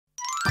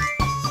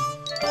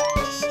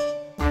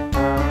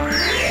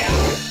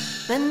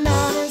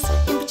Bananas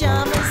in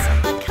pyjamas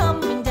are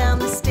coming down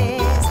the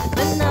stairs.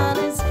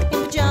 Bananas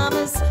in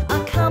pyjamas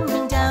are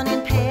coming down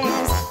in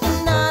pairs.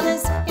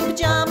 Bananas in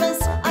pyjamas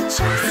are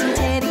chasing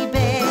teddy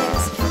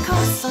bears.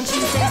 'Cause on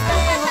Tuesdays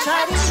they'll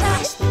try to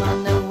catch them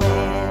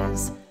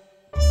unawares.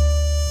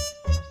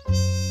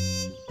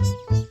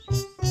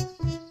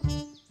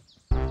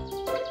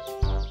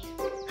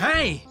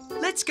 Hey,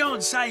 let's go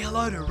and say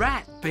hello to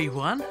Rat,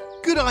 B1.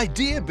 Good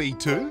idea,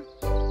 B2.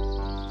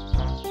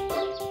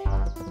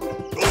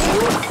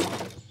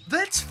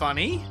 That's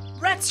funny.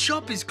 Rat's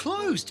shop is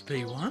closed,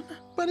 B1.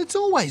 But it's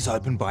always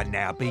open by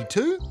now,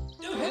 B2.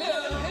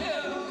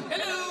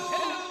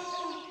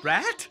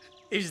 Rat?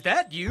 Is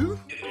that you?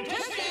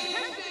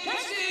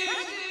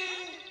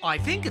 I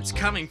think it's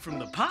coming from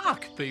the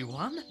park,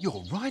 B1.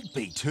 You're right,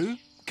 B2.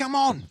 Come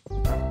on.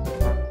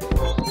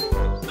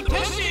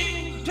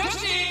 Testing!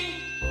 Testing!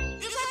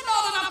 Is that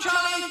loud enough,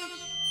 Charlie?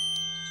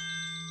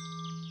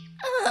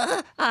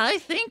 I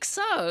think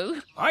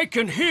so. I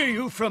can hear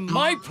you from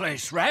my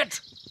place,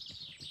 Rat.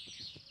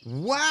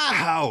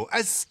 Wow,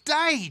 a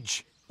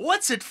stage.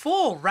 What's it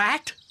for,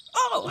 Rat?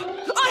 Oh,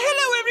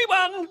 hello,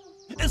 everyone.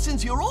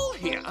 Since you're all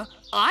here,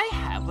 I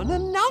have an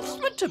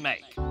announcement to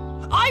make.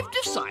 I've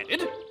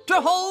decided to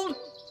hold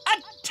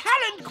a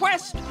talent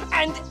quest,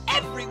 and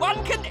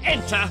everyone can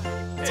enter.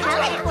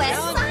 Talent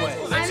quest?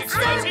 That's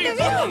exciting.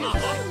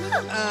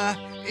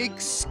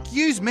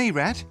 Excuse me,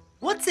 Rat.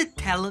 What's a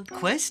talent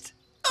quest?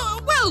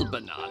 Well,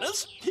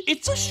 Bananas,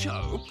 it's a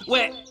show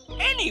where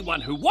anyone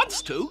who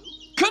wants to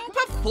can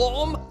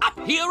perform up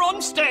here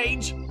on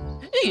stage.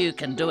 You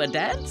can do a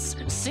dance,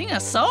 sing a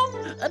song,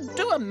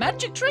 do a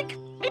magic trick.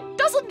 It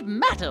doesn't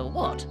matter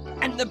what.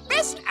 And the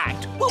best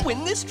act will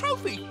win this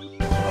trophy.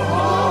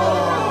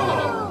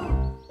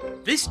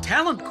 This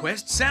talent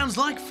quest sounds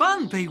like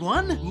fun,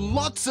 B1.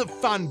 Lots of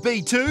fun,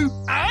 B2.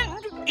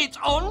 And it's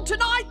on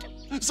tonight.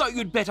 So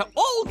you'd better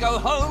all go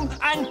home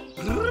and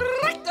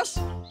practice.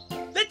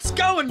 Let's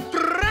go and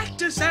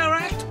practice our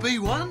act,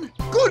 B1.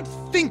 Good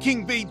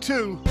thinking,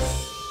 B2.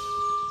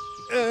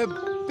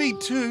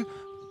 B2,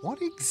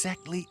 what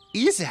exactly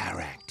is our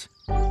act?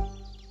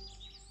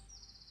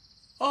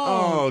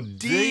 Oh,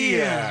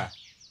 dear.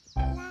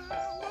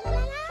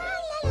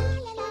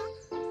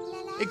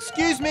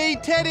 Excuse me,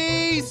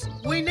 Teddies.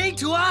 We need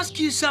to ask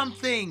you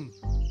something.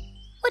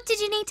 What did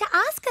you need to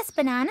ask us,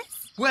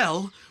 Bananas?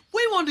 Well,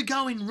 we want to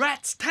go in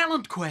Rat's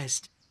talent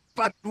quest.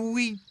 But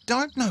we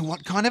don't know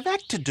what kind of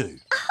act to do.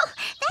 Oh,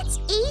 that's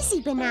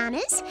easy,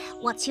 Bananas.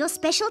 What's your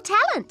special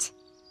talent?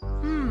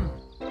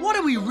 What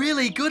are we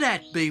really good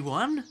at,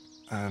 B1?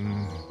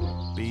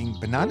 Being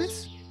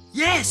bananas?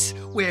 Yes,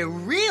 we're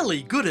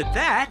really good at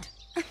that.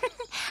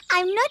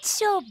 I'm not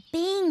sure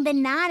being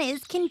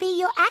Bananas can be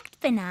your act,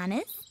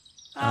 Bananas.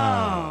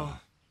 Oh.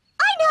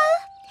 I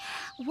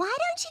know. Why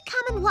don't you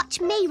come and watch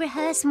me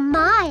rehearse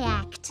my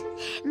act?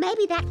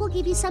 Maybe that will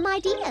give you some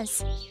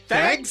ideas.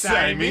 Thanks,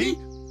 Amy.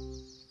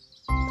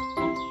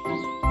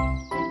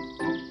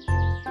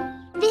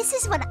 This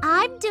is what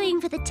I'm doing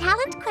for the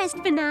Talent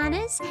Quest,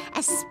 Bananas.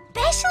 A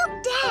special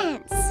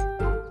dance.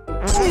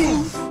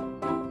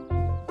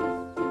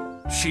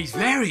 She's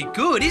very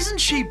good, isn't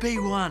she,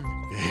 B1?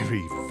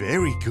 Very,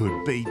 very good,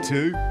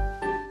 B2.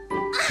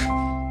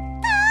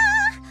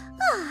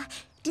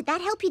 Did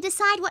that help you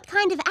decide what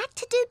kind of act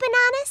to do,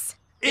 Bananas?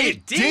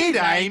 It did,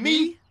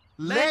 Amy.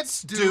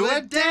 Let's do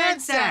a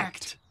dance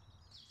act.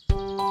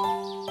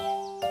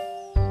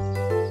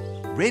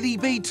 Ready,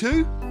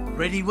 B2?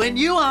 Ready when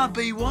you are,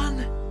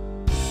 B1.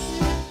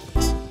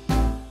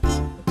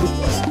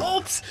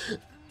 Oops!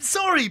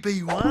 Sorry,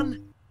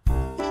 B1.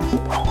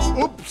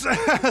 Oops,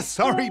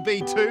 sorry,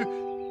 B2.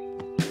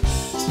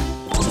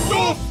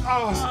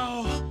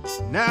 Oh.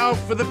 Now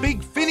for the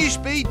big finish,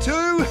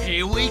 B2.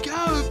 Here we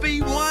go,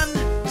 B1.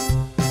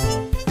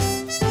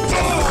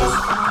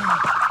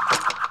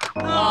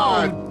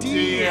 Oh,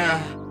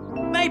 dear.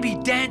 Maybe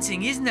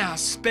dancing isn't our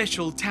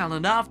special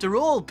talent after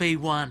all,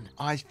 B1.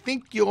 I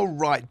think you're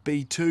right,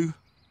 B2.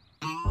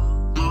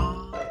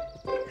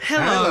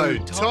 Hello,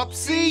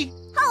 Topsy.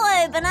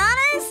 Hello,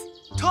 Bananas.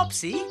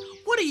 Topsy,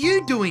 what are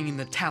you doing in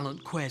the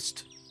talent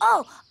quest?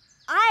 Oh,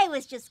 I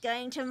was just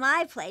going to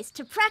my place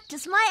to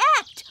practice my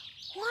act.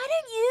 Why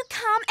don't you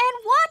come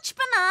and watch,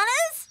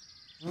 Bananas?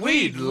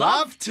 We'd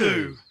love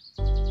to.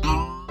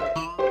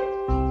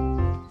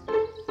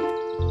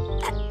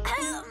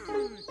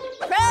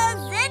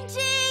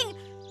 Presenting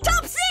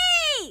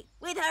Topsy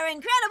with her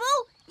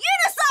incredible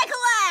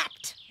unicycle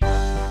act.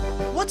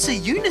 What's a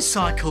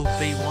unicycle,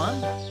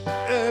 B1?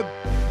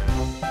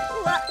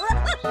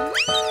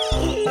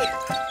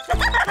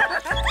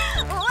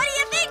 What do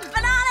you think,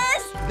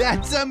 Bananas?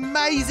 That's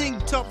amazing,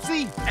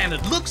 Topsy. And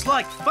it looks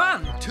like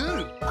fun,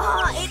 too.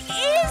 Oh, it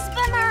is,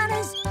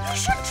 Bananas. You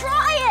should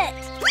try it.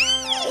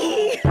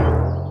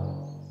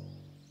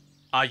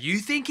 Are you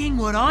thinking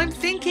what I'm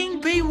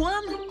thinking,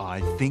 B1?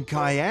 I think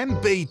I am,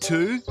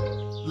 B2.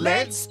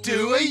 Let's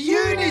do a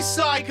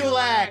unicycle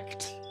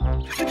act.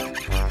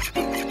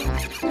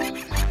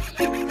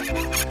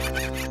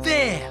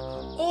 There,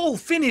 all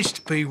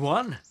finished,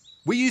 B1.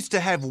 We used to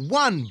have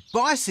one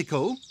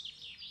bicycle.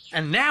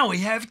 And now we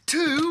have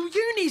 2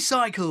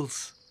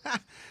 unicycles.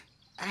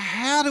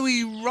 How do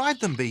we ride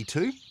them,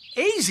 B2?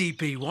 Easy,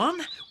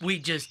 B1. We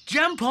just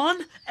jump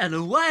on and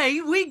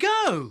away we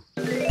go.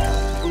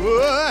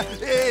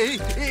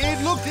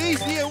 It looked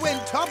easier when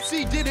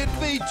Topsy did it,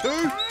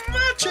 B2.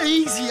 Much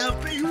easier,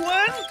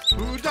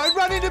 B1. Don't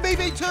run into me,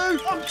 B2.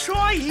 I'm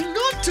trying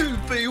not to,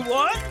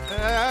 B1.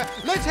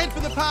 Let's head for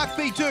the park,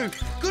 B2.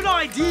 Good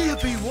idea,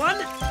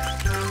 B1.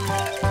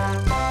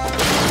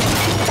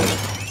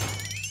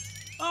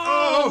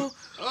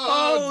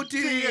 Oh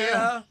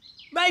dear.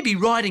 Maybe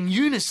riding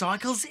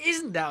unicycles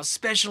isn't our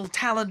special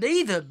talent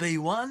either,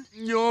 B1.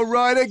 You're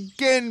right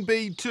again,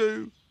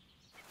 B2.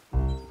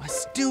 I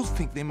still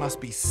think there must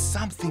be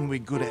something we're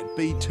good at,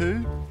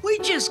 B2. We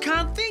just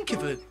can't think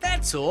of it,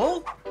 that's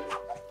all.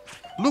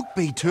 Look,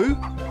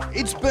 B2,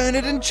 it's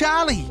Bernard and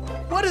Charlie.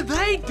 What are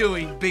they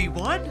doing,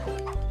 B1?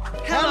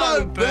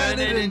 Hello,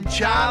 Bernard and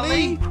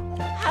Charlie.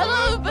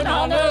 Hello,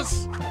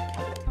 bananas!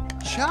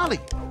 Charlie,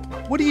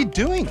 what are you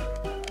doing?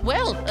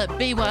 Well,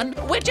 B1,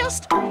 we're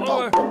just...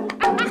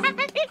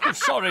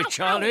 Sorry,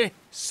 Charlie.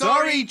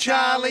 Sorry,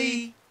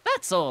 Charlie.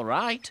 That's all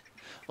right.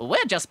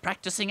 We're just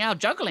practicing our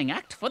juggling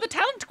act for the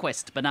talent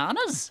quest,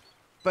 bananas.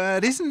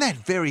 But isn't that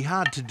very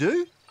hard to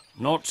do?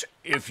 Not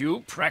if you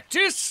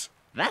practice.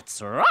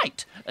 That's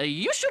right.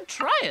 You should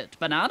try it,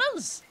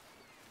 bananas.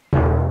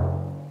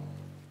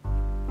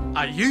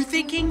 Are you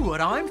thinking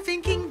what I'm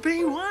thinking,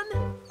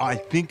 B1? I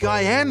think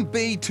I am,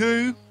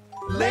 B2.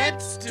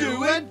 Let's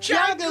do a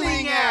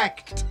juggling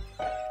act.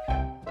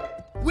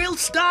 We'll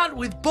start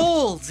with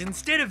balls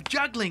instead of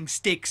juggling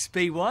sticks,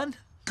 B1.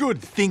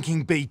 Good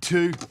thinking,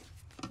 B2.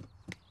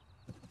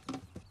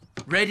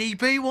 Ready,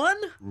 B1?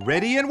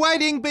 Ready and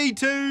waiting,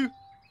 B2.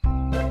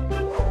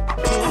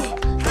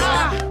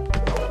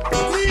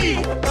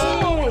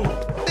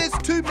 There's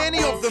too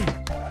many of them.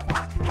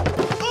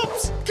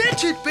 Oops!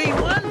 Catch it,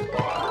 B1!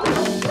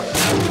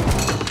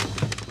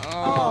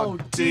 Oh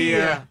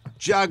dear.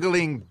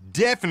 Juggling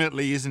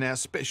definitely isn't our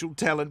special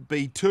talent,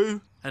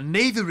 B2. And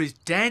neither is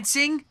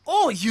dancing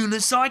or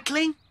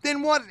unicycling.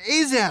 Then what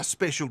is our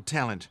special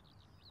talent?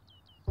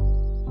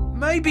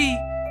 Maybe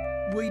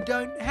we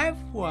don't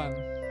have one.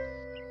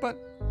 But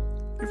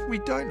if we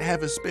don't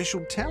have a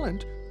special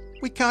talent,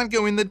 we can't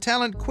go in the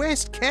talent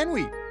quest, can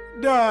we?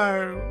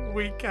 No,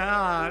 we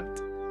can't.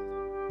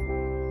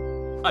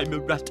 I'm a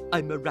rat,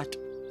 I'm a rat.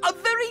 A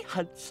very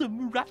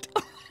handsome rat.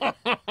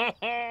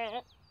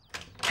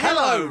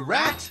 Hello,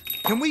 Rat.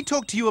 Can we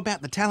talk to you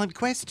about the talent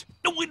quest?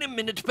 Wait a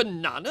minute,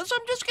 bananas.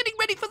 I'm just getting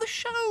ready for the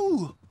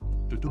show.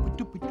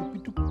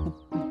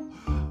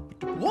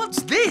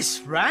 What's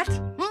this, Rat?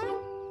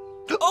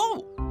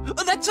 Oh,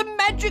 that's a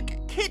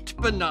magic kit,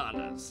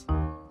 bananas.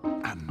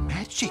 A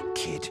magic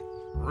kit?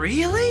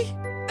 Really?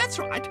 That's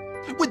right.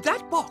 With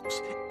that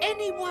box,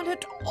 anyone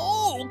at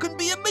all can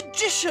be a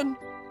magician.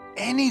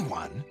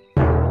 Anyone?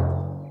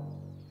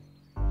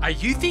 Are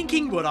you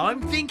thinking what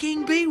I'm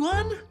thinking,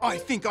 B1? I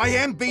think I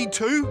am,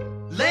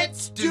 B2.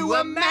 Let's do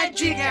a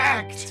magic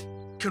act.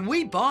 Can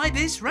we buy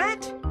this,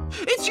 Rat?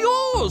 It's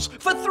yours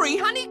for 3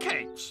 honey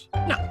cakes.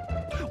 Now,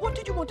 what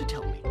did you want to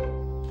tell me?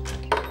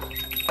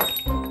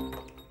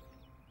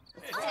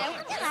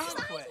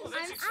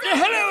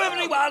 Hello,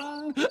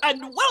 everyone,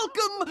 and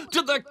welcome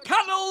to the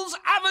Cuddles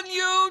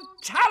Avenue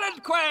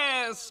Talent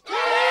Quest.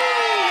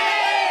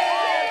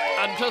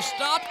 And to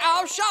start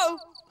our show,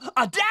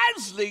 a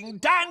dazzling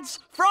dance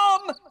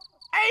from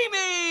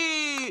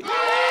Amy.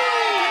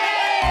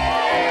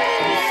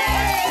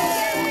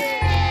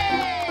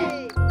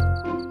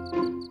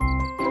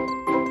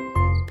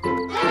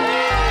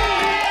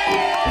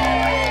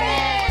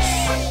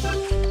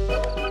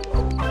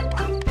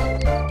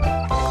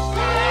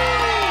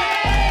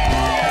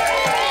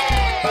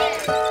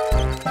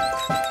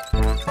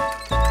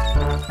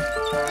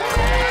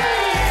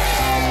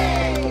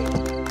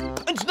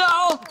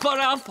 For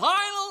our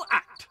final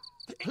act,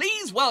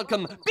 please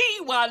welcome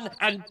B1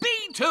 and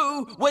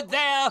B2 with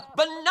their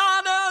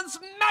Bananas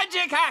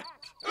Magic Act.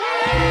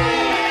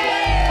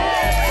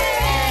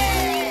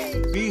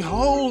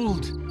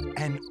 Behold,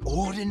 an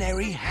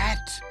ordinary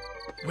hat.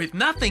 With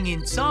nothing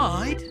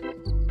inside.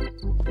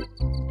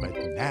 But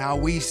now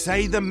we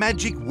say the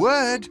magic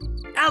word,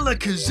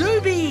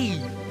 Alakazooby!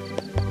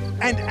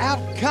 and out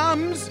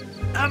comes...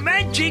 A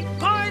magic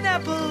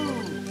pineapple!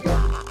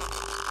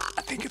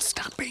 I think it's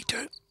stuck,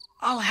 B2.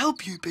 I'll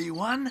help you,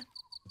 B1.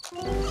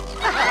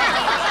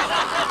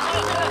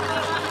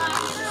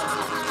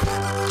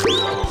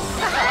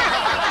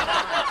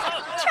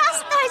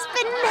 Trust those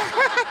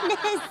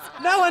bananas.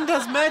 No one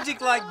does magic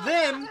like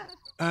them.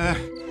 All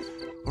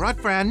right,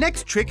 for our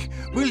next trick,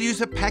 we'll use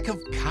a pack of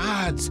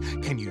cards.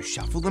 Can you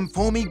shuffle them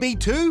for me,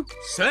 B2?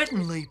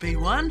 Certainly,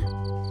 B1.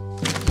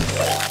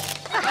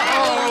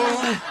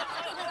 Oh!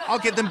 I'll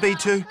get them,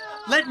 B2.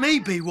 Let me,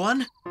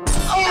 B1.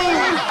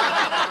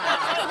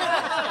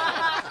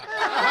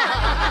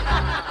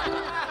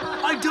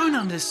 I don't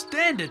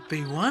understand it,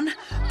 B1.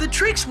 The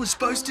tricks were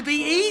supposed to be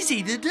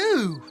easy to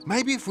do.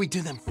 Maybe if we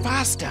do them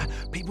faster,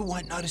 people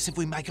won't notice if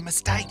we make a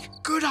mistake.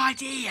 Good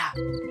idea.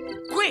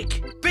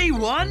 Quick,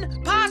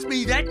 B1, pass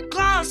me that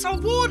glass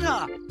of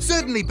water.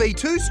 Certainly,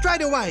 B2,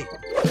 straight away.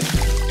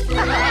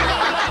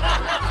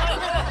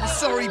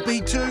 Sorry,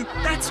 B2.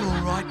 That's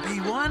all right,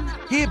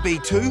 B1. Here,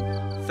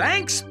 B2.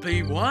 Thanks,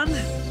 B1.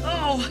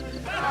 Oh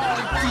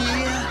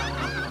dear.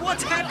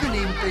 What's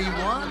happening,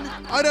 B1?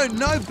 I don't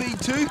know,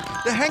 B2.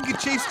 The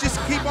handkerchiefs just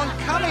keep on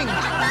coming.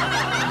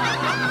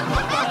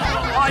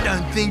 I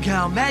don't think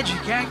our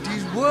magic act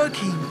is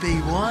working,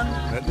 B1.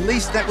 At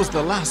least that was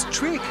the last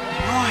trick.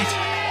 Right.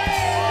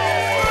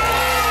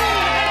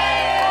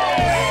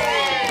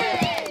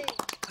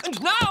 And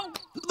now,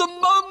 the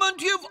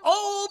moment you've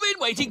all been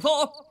waiting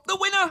for. The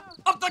winner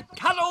of the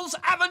Cuddles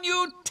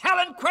Avenue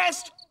Talent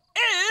Quest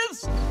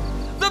is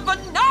the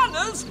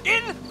Bananas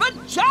in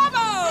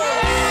Pyjamas!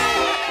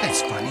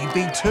 That's funny,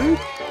 B2.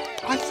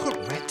 I thought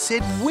Rat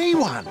said we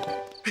won.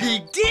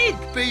 He did,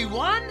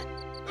 B1.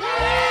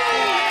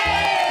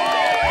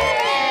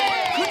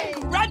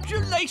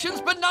 Congratulations,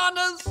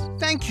 Bananas!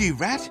 Thank you,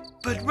 Rat.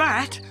 But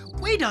Rat,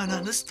 we don't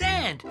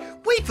understand.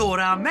 We thought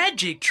our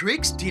magic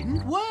tricks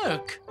didn't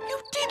work.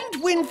 You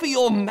didn't win for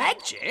your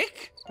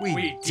magic.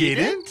 We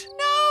didn't?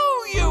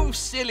 No, you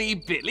silly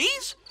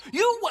billies.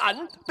 You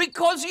won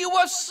because you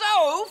were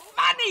so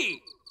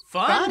funny.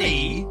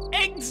 Funny?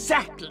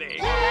 Exactly.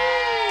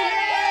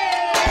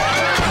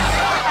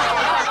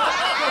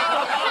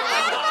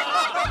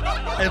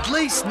 At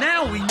least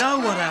now we know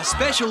what our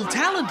special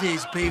talent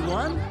is,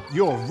 B1.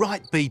 You're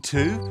right,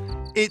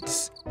 B2.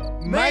 It's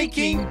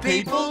making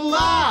people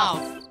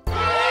laugh.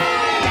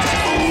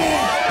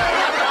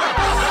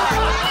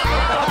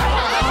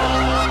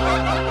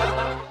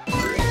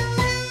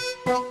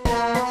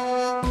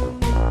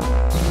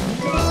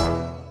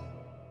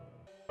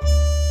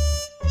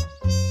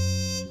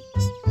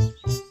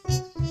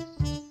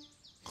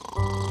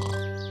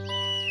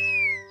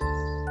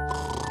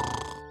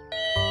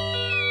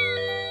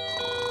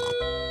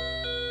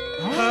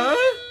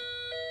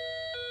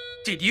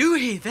 Did you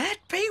hear that,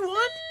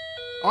 B1?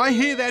 I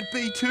hear that,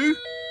 B2.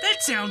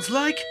 That sounds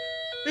like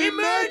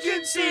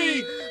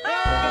emergency!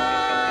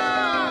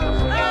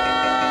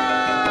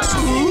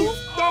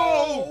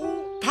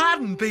 Oh!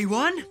 Pardon,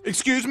 B1.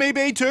 Excuse me,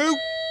 B2.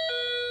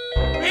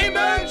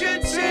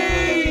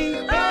 Emergency!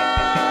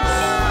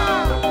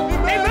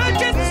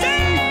 Emergency!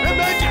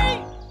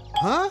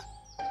 Huh?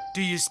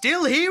 Do you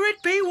still hear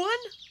it, B1?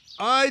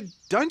 I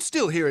don't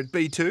still hear it,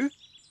 B2.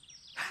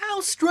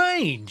 How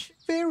strange.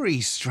 Very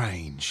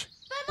strange.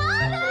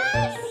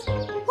 Bananas!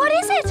 What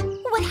is it?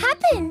 What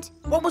happened?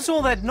 What was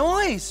all that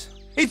noise?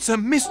 It's a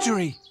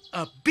mystery.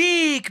 A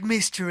big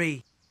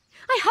mystery.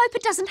 I hope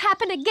it doesn't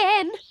happen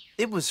again.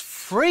 It was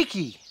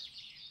freaky.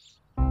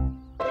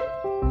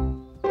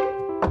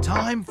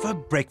 Time for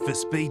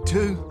breakfast,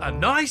 B2. A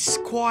nice,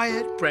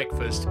 quiet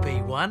breakfast,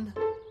 B1.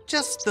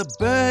 Just the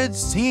birds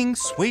singing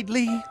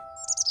sweetly.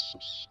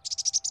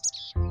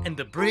 And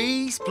the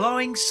breeze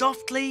blowing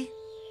softly.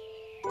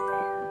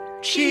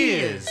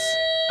 Cheers!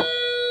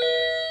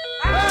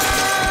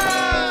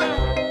 Ah!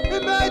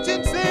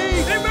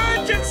 Emergency!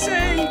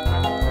 Emergency!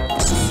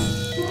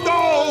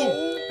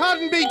 No!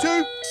 Pardon,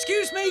 B2.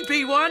 Excuse me,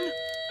 B1.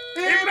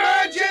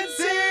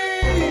 Emergency!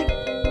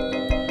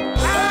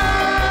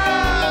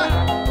 Ah!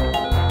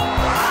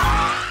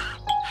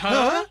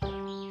 Huh?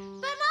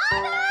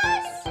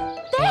 Bananas!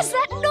 There's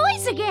that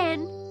noise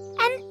again.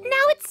 And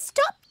now it's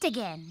stopped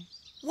again.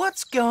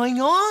 What's going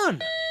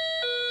on?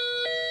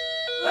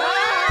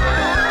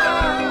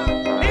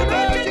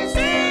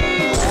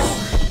 Emergency!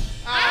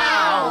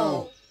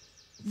 Ow!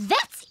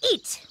 That's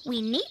it.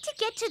 We need to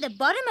get to the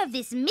bottom of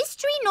this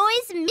mystery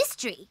noise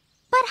mystery.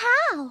 But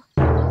how?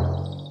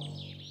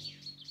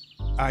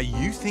 Are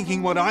you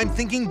thinking what I'm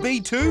thinking,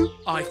 B2?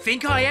 I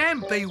think I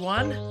am,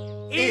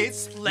 B1.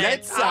 It's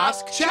Let's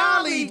Ask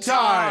Charlie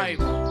time!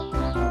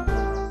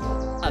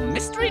 A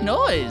mystery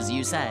noise,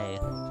 you say?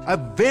 A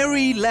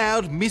very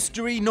loud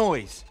mystery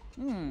noise.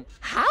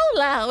 How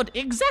loud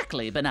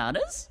exactly,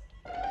 Bananas?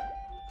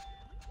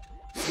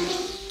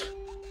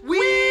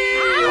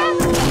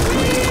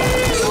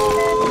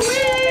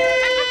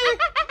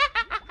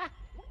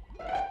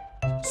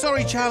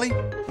 Sorry, Charlie.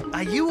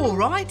 Are you all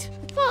right?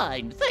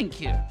 Fine,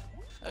 thank you.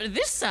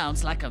 This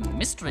sounds like a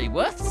mystery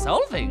worth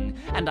solving,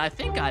 and I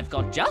think I've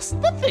got just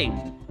the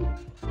thing.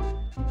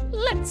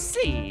 Let's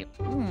see.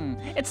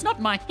 It's not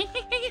my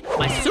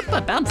my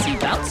super bouncy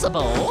bouncer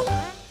ball,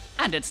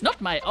 and it's not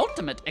my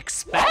ultimate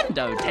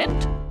expando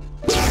tent.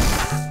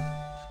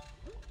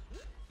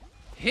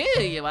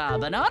 Here you are,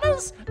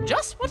 Bananas.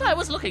 Just what I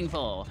was looking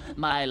for.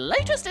 My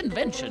latest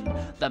invention,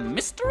 the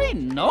mystery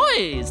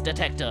noise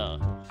detector.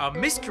 A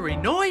mystery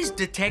noise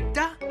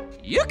detector?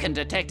 You can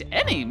detect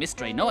any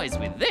mystery noise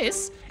with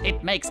this.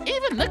 It makes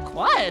even the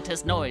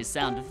quietest noise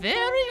sound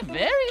very,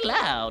 very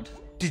loud.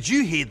 Did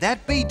you hear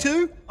that,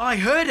 B2? I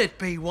heard it,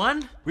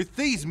 B1. With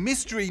these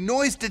mystery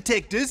noise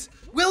detectors,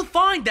 We'll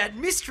find that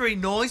mystery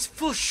noise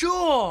for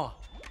sure.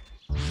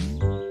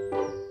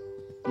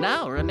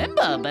 Now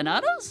remember,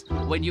 Bananas,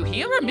 when you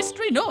hear a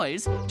mystery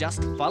noise,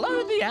 just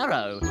follow the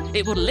arrow.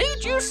 It will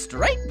lead you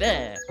straight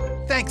there.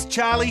 Thanks,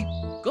 Charlie.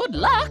 Good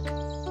luck.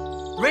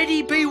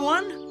 Ready,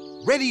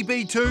 B1? Ready,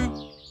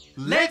 B2?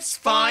 Let's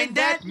find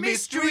that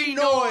mystery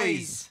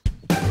noise.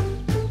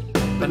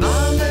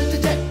 Banana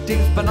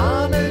detectives,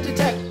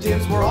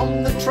 we're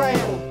on the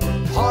trail,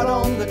 hot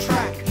on the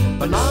track.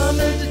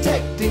 Banana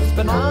detectives,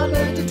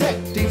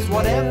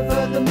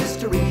 whatever the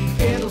mystery,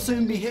 it'll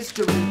soon be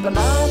history.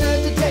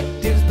 Banana detectives,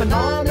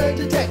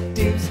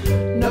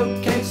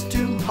 no case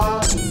too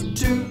hard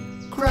to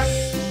crack.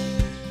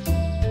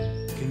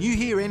 Can you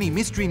hear any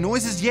mystery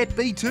noises yet,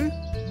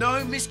 B2?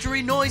 No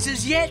mystery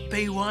noises yet,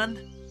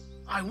 B1.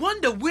 I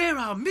wonder where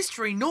our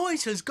mystery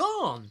noise has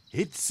gone.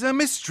 It's a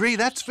mystery,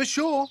 that's for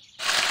sure.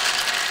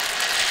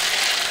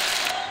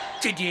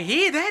 Did you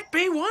hear that,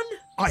 B1?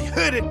 I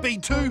heard it,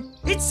 B2.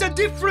 It's a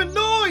different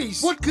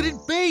noise. What could it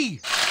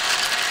be?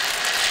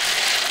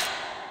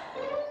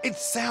 It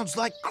sounds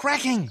like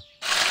cracking.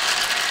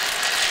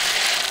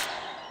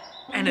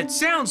 And it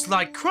sounds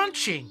like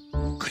crunching.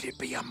 Could it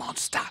be a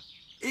monster?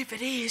 If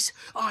it is,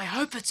 I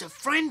hope it's a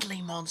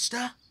friendly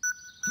monster.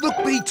 Look,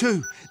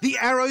 B2, the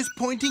arrow's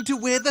pointing to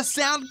where the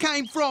sound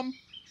came from.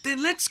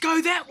 Then let's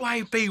go that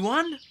way,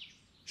 B1.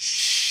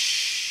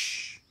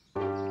 Shh.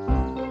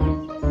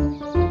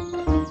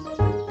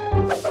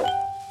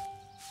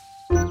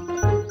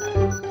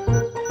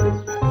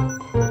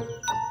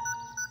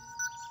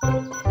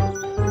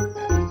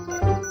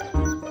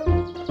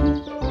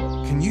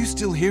 Can you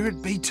still hear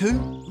it,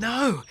 B2?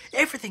 No,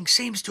 everything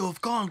seems to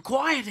have gone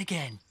quiet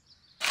again.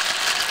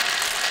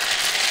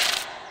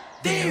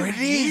 There it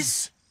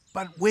is.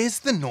 But where's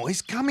the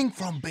noise coming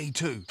from,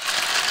 B2?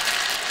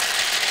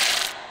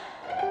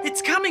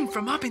 It's coming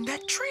from up in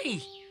that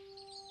tree.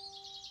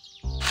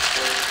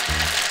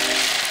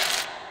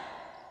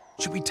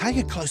 Should we take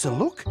a closer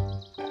look?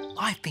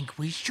 I think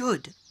we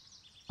should.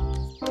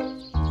 Look,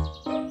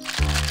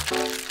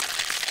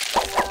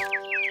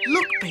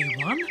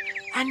 B1,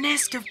 a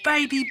nest of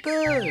baby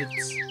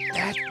birds.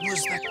 That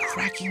was the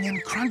cracking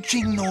and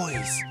crunching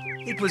noise.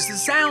 It was the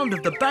sound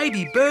of the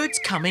baby birds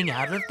coming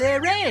out of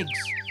their eggs.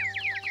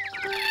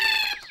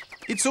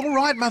 It's all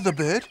right, Mother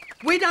Bird.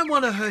 We don't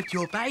want to hurt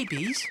your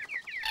babies.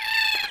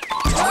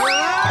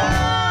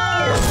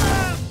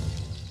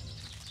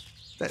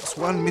 That's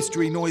one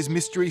mystery noise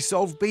mystery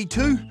solved,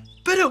 B2.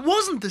 But it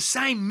wasn't the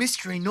same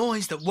mystery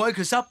noise that woke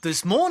us up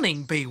this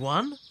morning,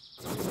 B1.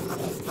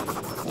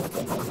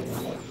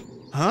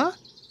 Huh?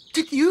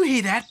 Did you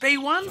hear that,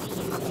 B1?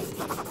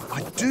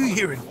 I do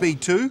hear it,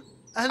 B2.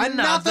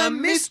 Another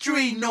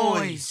mystery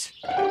noise.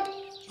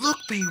 Look,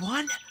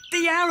 B1,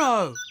 the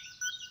arrow.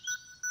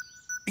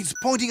 It's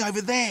pointing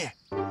over there.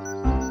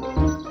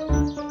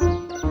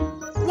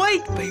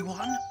 Wait,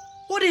 B1.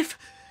 What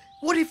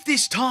if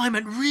this time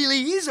it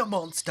really is a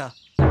monster?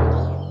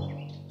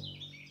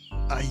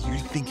 Are you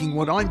thinking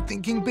what I'm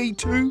thinking,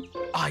 B2?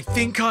 I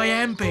think I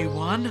am,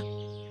 B1.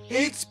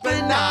 It's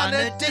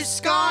banana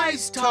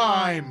disguise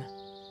time.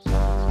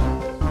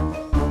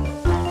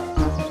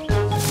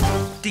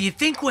 Do you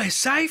think we're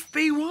safe,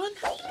 B1?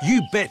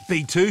 You bet,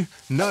 B2.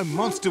 No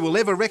monster will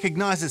ever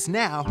recognise us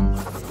now.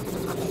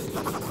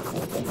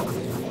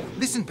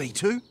 Listen,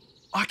 B2.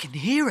 I can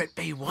hear it,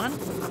 B1.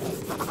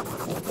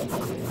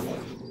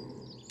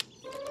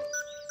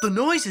 The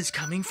noise is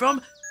coming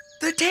from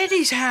the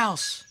Teddy's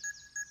house.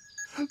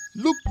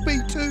 Look,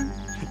 B2,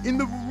 in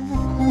the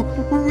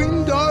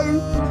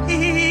window.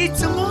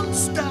 It's a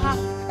monster.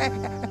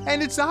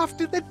 And it's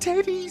after the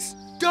Teddies.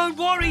 Don't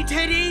worry,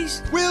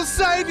 Teddies. We'll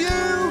save you.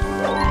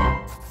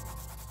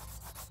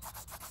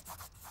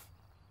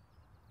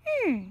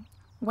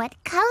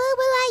 What colour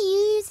will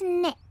I use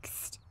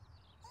next?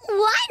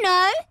 Oh, I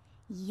know.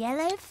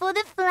 Yellow for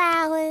the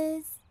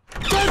flowers.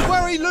 Don't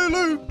worry,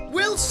 Lulu.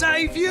 We'll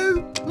save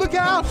you. Look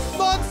out,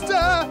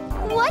 monster.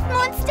 What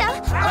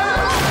monster?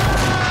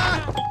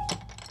 Ah!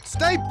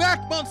 Stay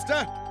back,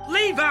 monster.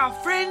 Leave our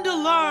friend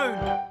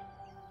alone.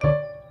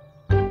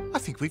 I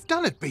think we've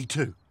done it,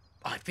 B2.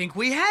 I think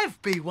we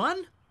have,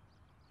 B1.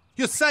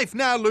 You're safe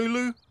now,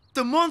 Lulu.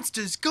 The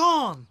monster's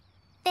gone.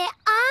 There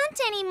aren't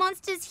any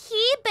monsters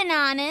here,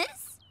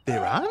 Bananas.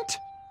 There aren't?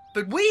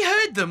 But we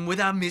heard them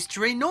with our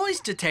mystery noise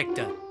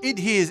detector. It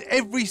hears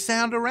every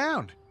sound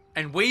around.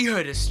 And we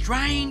heard a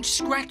strange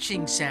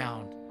scratching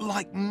sound.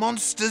 Like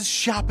monsters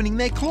sharpening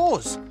their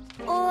claws.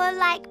 Or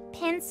like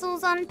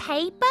pencils on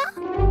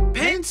paper?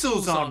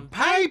 Pencils on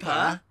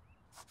paper?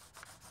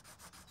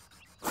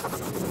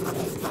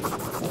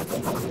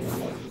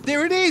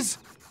 There it is.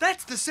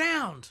 That's the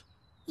sound.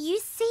 You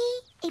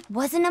see, it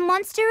wasn't a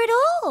monster at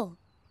all.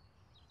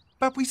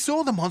 But we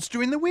saw the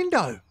monster in the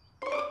window.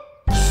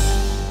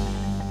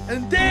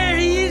 And there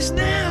he is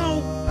now.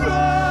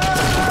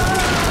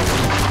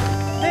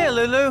 There,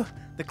 Lulu.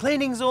 The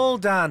cleaning's all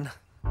done.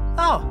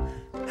 Oh,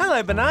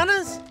 hello,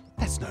 Bananas.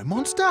 That's no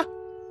monster.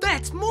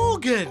 That's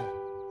Morgan.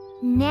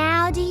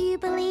 Now do you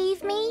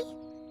believe me?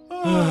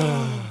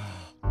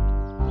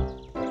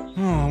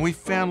 Oh, we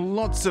found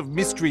lots of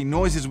mystery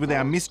noises with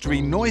our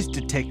mystery noise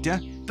detector.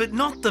 but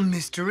not the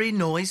mystery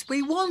noise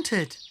we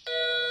wanted.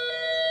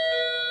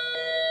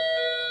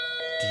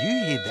 Do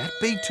you hear that,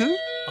 B2?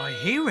 I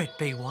hear it,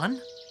 B1.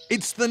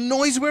 It's the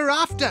noise we're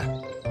after.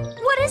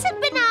 What is it,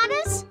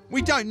 Bananas?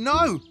 We don't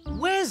know.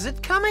 Where's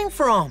it coming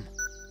from?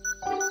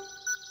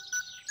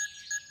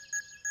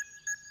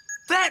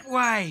 That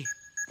way.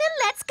 Then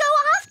let's go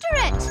after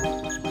it.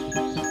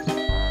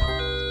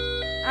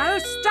 Oh,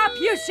 stop,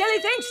 you silly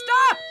thing!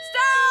 Stop!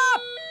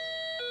 Stop!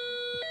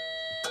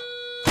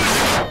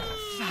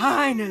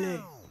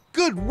 Finally.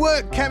 Good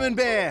work,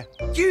 Camembert.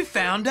 You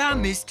found our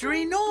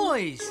mystery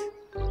noise.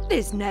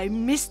 There's no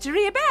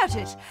mystery about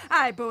it.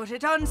 I bought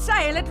it on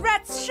sale at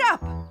Rat's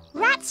shop.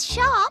 Rat's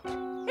shop?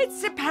 It's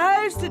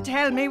supposed to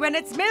tell me when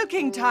it's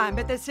milking time,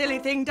 but the silly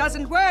thing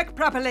doesn't work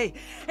properly.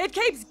 It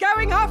keeps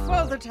going off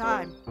all the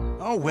time.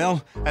 Oh,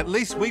 well, at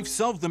least we've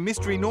solved the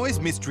mystery noise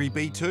mystery,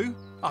 B2.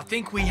 I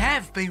think we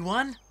have,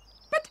 B1.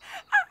 But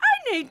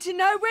I need to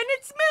know when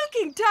it's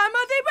milking time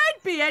or there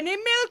won't be any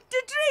milk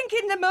to drink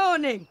in the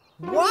morning.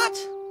 What?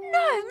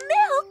 No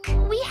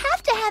milk? We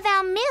have to have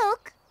our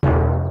milk.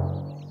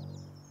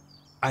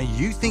 Are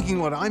you thinking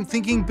what I'm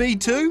thinking,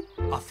 B2?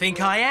 I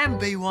think I am,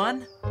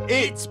 B1.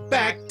 It's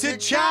back to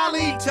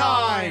Charlie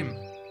time!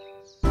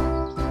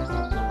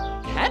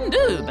 Can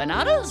do,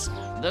 Bananas.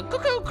 The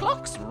cuckoo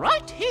clock's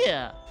right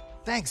here.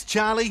 Thanks,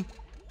 Charlie.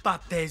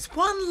 But there's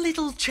one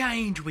little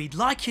change we'd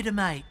like you to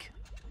make.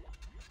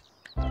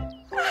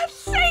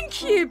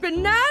 Thank you,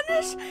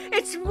 Bananas.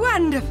 It's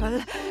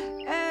wonderful.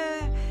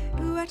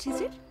 What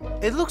is it?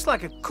 It looks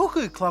like a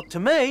cuckoo clock to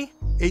me.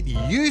 It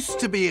used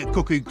to be a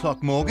cuckoo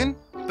clock, Morgan.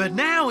 But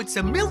now it's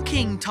a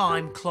milking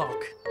time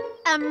clock.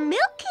 A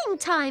milking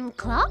time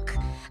clock?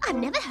 I've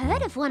never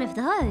heard of one of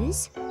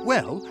those.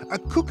 Well, a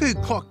cuckoo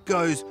clock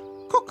goes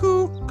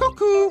cuckoo,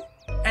 cuckoo.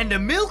 And a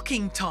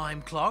milking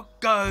time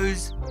clock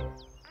goes...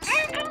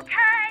 Milking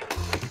time!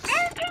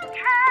 Milking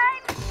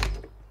time!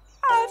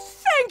 Oh,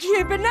 thank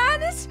you,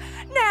 Bananas.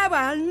 Now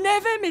I'll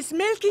never miss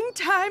milking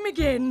time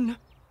again.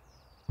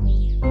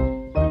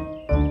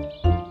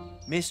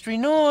 Mystery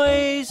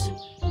noise!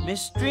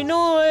 Mystery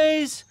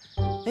noise!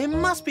 There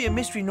must be a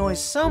mystery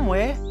noise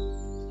somewhere.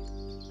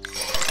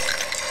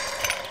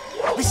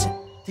 Listen,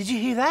 did you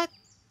hear that?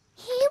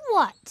 Hear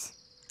what?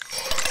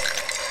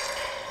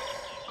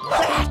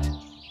 That!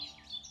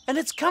 And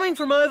it's coming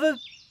from over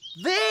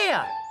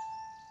there!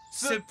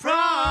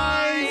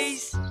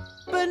 Surprise!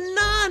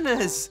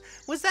 Bananas!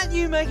 Was that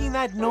you making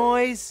that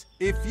noise?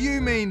 If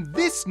you mean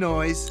this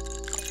noise,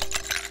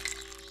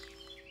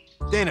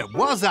 then it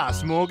was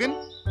us, Morgan.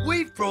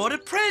 We've brought a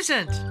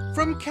present.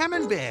 From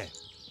Camembert.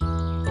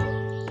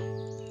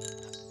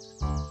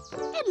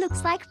 It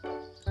looks like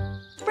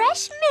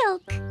fresh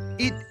milk.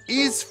 It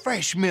is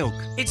fresh milk.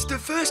 It's the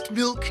first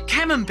milk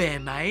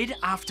Camembert made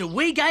after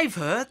we gave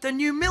her the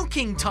new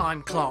milking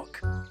time clock.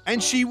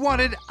 And she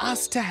wanted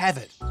us to have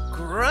it.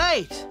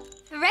 Great!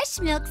 Fresh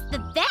milk's the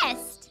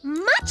best.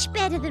 Much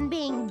better than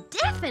being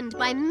deafened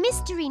by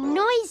mystery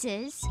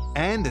noises.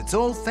 And it's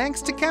all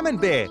thanks to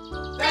Camembert.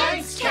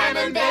 Thanks,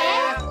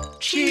 Camembert.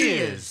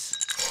 Cheers.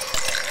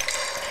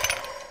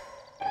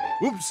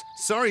 Oops,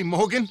 sorry,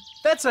 Morgan.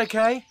 That's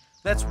okay.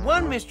 That's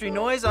one mystery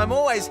noise I'm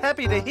always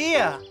happy to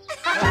hear.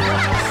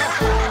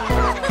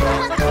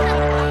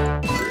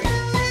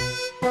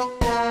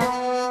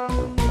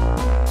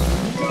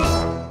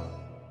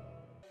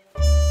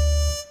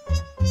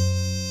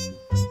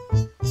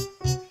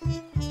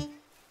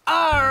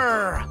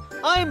 Arr!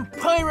 I'm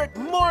Pirate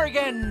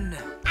Morgan.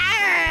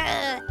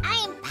 Arr!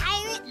 I'm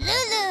Pirate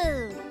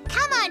Lulu.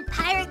 Come on,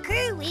 pirate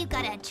crew, we've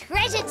got a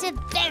treasure to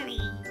bury.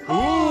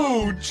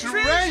 Ooh,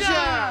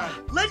 treasure!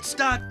 Let's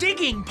start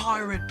digging,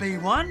 Pirate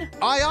B1.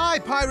 Aye, aye,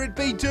 Pirate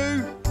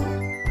B2.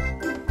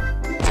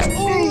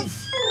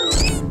 Oof!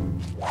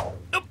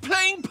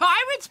 Playing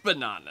pirates,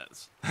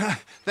 Bananas.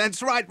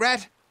 That's right,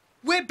 Rat.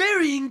 We're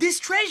burying this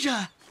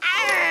treasure.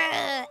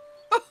 Arr!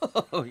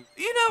 Oh,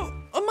 you know,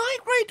 my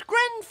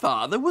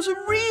great-grandfather was a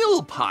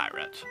real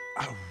pirate.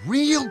 A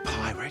real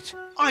pirate?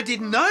 I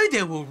didn't know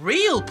there were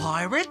real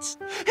pirates.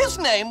 His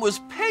name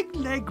was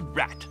Peg-Leg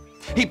Rat.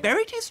 He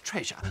buried his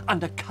treasure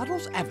under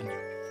Cuddles Avenue.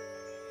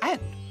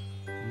 And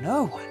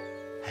no one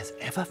has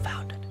ever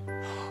found it.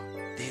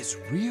 There's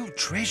real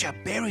treasure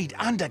buried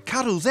under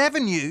Cuddles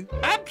Avenue.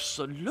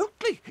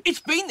 Absolutely. It's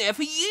been there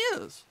for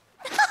years.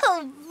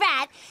 Oh,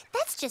 Rat,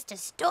 that's just a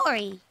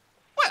story.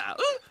 Well,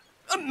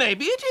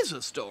 maybe it is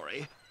a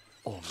story.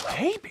 Or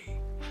maybe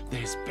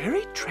there's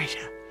buried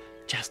treasure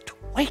just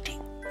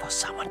waiting for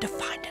someone to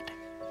find it.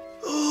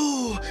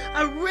 Ooh,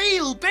 a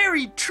real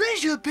buried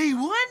treasure,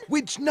 B1.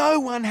 Which no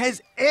one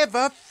has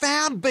ever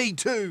found,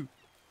 B2.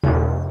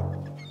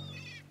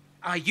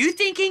 Are you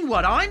thinking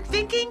what I'm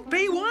thinking,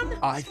 B1?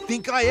 I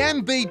think I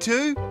am,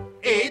 B2.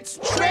 It's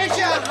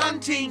treasure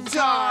hunting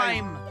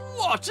time!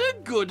 What a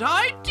good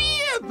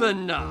idea,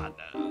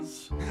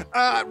 Bananas.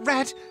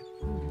 Rat,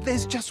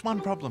 there's just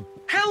one problem.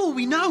 How will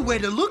we know where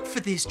to look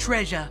for this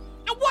treasure?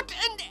 What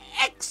an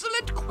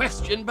excellent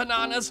question,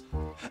 Bananas.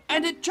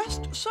 And it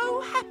just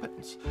so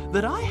happens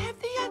that I have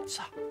the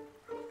answer.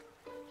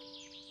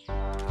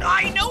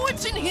 I know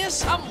it's in here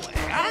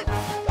somewhere.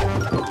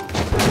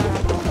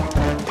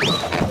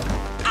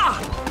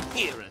 Ah,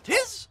 here it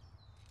is.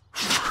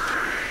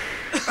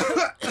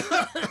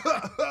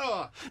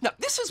 Now,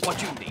 this is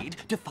what you need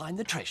to find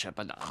the treasure,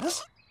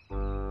 Bananas.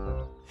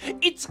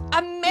 It's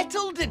a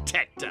metal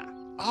detector.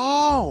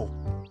 Oh.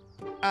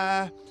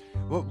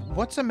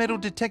 What's a metal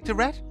detector,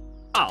 Rat?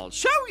 I'll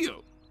show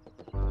you.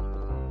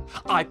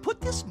 I put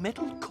this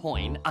metal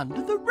coin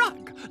under the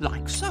rug,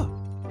 like so.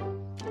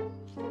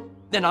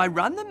 Then I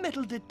run the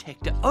metal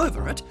detector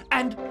over it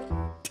and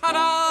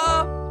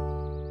ta-da!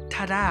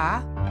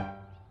 Ta-da!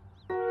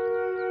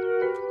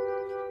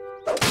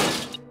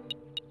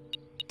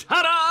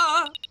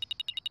 Ta-da!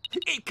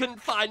 It can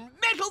find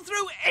metal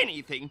through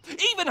anything,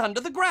 even under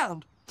the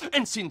ground.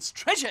 And since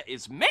treasure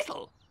is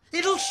metal...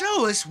 It'll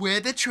show us where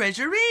the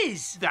treasure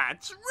is.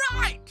 That's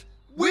right!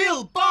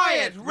 We'll buy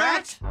it,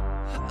 Rat!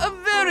 A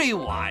very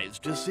wise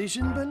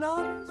decision,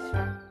 Bananas.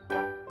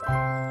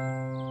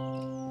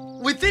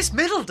 With this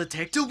metal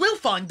detector, we'll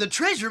find the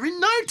treasure in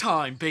no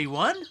time,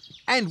 B1.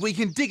 And we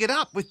can dig it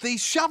up with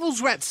these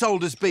shovels Rat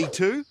sold us,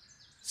 B2.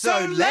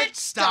 So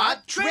let's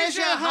start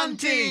treasure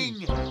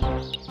hunting!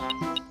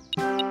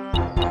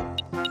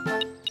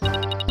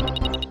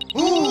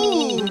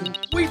 Ooh!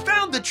 We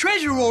found the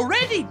treasure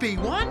already,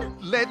 B1.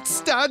 Let's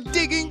start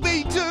digging,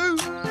 B2.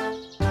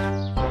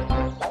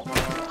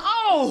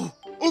 Oh!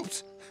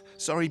 Oops.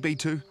 Sorry,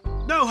 B2.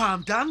 No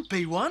harm done,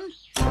 B1.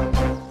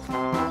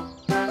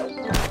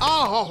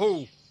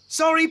 Oh!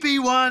 Sorry,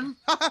 B1.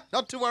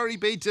 Not to worry,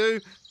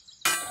 B2.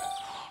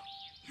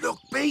 Look,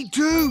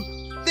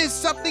 B2. There's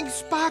something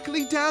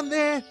sparkly down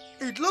there.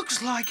 It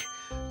looks like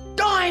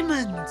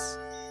diamonds.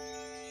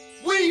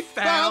 We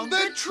found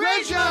the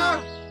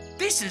treasure!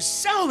 This is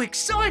so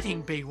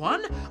exciting,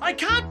 B1. I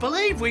can't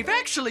believe we've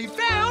actually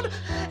found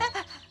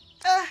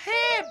a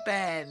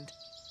hairband.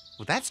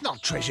 Well, that's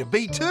not treasure,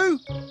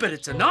 B2. But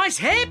it's a nice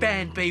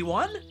hairband,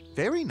 B1.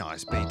 Very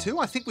nice, B2.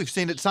 I think we've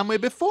seen it somewhere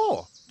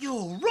before.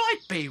 You're right,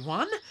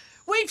 B1.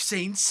 We've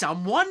seen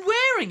someone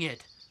wearing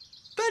it.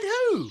 But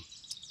who?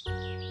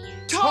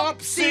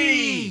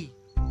 Topsy!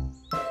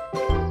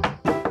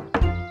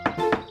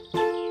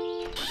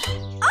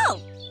 Oh,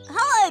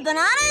 hello,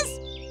 Bananas.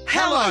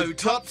 Hello,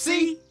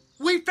 Topsy.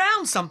 We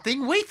found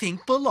something we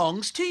think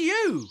belongs to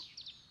you.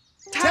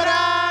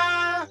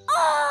 Ta-da!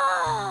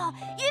 Oh,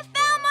 you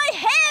found my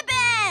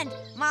hairband!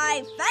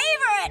 My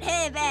favourite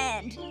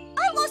hairband.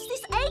 I lost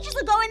this ages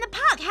ago in the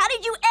park. How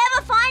did you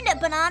ever find it,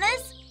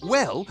 Bananas?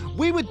 Well,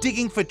 we were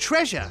digging for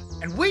treasure.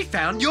 And we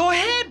found your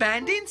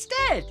hairband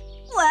instead.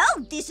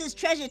 Well, this is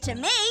treasure to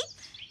me.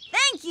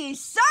 Thank you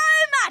so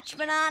much,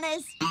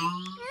 Bananas.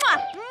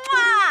 Mwah,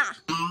 mwah.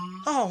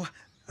 Oh,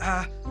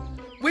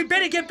 we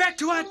better get back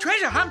to our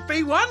treasure hunt,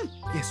 B1.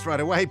 Yes, right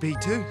away,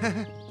 B2.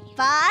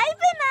 Bye,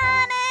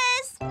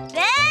 Bananas.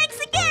 Thanks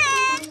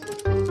again.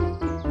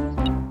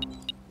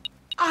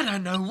 I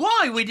don't know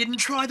why we didn't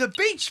try the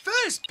beach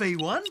first,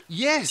 B1.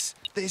 Yes,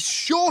 there's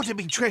sure to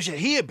be treasure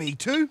here,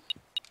 B2.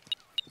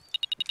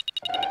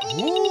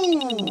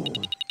 Ooh!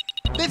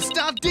 Let's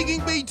start digging,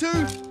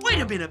 B2. Wait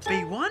a minute,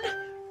 B1.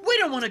 We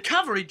don't want to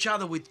cover each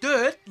other with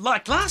dirt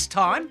like last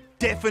time.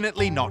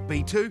 Definitely not,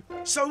 B2.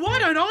 So why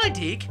don't I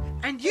dig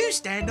and you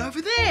stand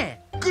over there?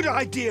 Good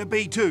idea,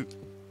 B2.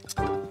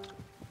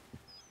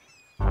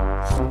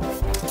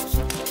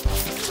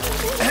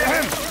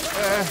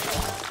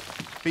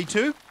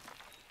 B2?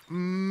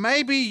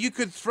 Maybe you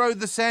could throw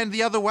the sand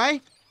the other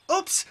way?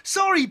 Oops,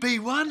 sorry,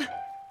 B1.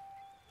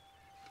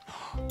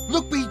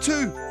 Look,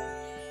 B2.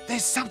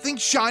 There's something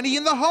shiny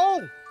in the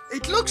hole.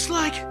 It looks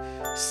like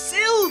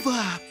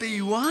silver,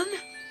 B1.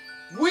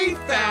 We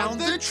found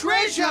the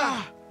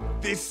treasure.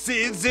 This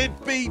is it,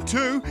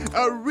 B2.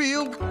 A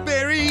real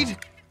buried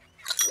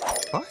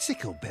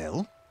bicycle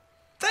bell.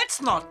 That's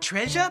not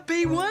treasure,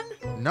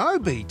 B1. No,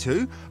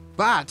 B2,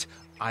 but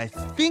I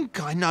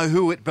think I know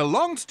who it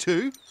belongs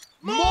to.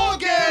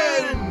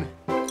 Morgan!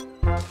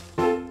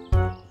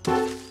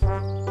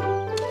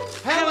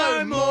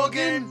 Hello,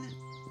 Morgan.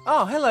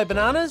 Oh, hello,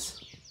 Bananas.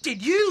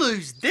 Did you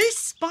lose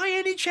this by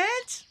any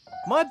chance?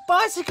 My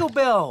bicycle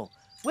bell.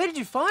 Where did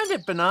you find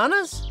it,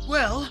 Bananas?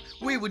 Well,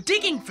 we were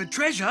digging for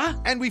treasure.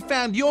 And we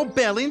found your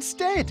bell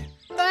instead.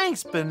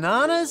 Thanks,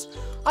 Bananas.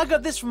 I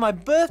got this for my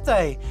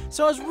birthday,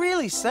 so I was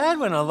really sad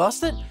when I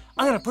lost it.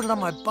 I'm going to put it on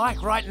my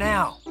bike right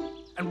now.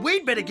 And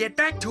we'd better get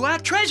back to our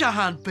treasure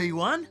hunt,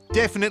 B1.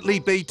 Definitely,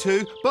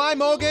 B2. Bye,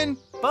 Morgan.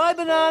 Bye,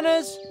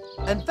 Bananas.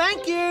 And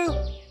thank you.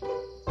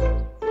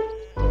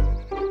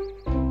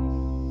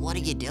 What are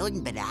you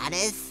doing,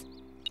 Bananas?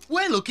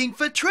 We're looking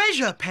for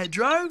treasure,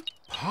 Pedro.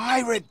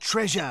 Pirate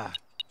treasure.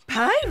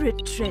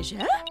 Pirate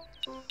treasure?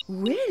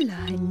 Well,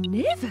 I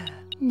never.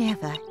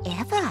 Never,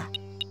 ever.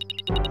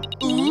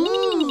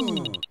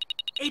 Ooh!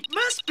 It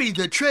must be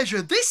the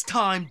treasure this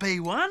time,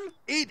 B1.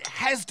 It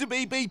has to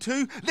be,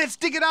 B2. Let's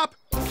dig it up.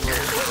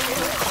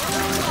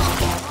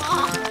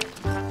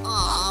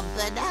 Oh,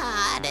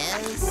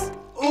 Bananas.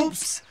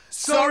 Oops.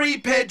 Sorry,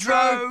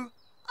 Pedro.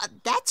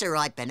 That's all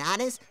right,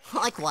 Bananas.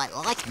 I quite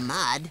like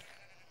mud.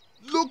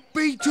 Look,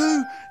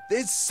 B2,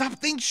 there's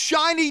something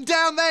shiny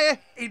down there.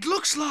 It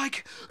looks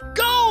like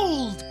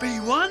gold,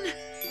 B1.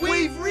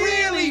 We've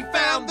really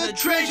found the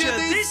treasure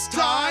this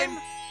time.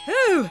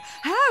 Oh,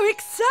 how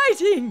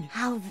exciting!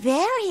 How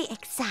very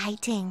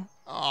exciting.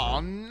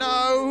 Oh,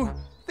 no.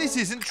 This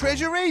isn't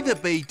treasure either,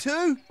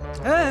 B2.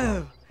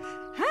 Oh,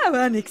 how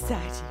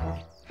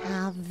unexciting.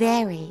 How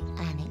very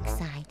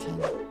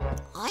unexciting.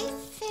 I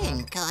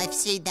think I've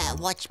seen that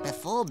watch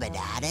before,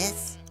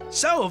 Bananas.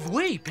 So have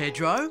we,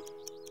 Pedro.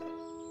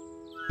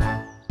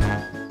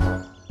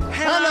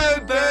 Hello,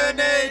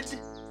 Bernard.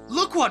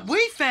 Look what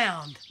we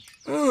found.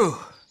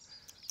 Oh,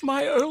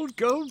 my old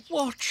gold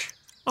watch.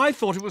 I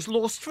thought it was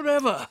lost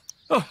forever.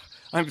 Oh,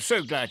 I'm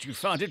so glad you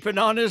found it,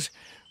 Bananas.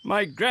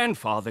 My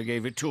grandfather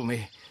gave it to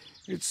me.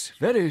 It's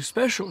very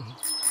special.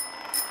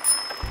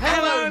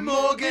 Hello,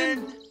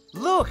 Morgan.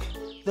 Look,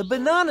 the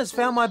Bananas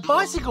found my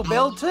bicycle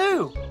bell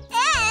too.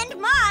 And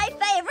my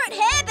favourite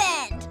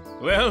hairband.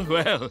 Well,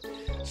 well.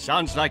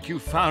 Sounds like you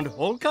found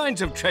all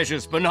kinds of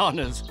treasures,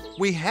 Bananas.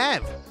 We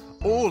have.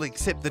 All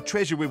except the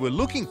treasure we were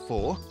looking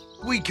for.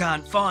 We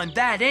can't find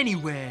that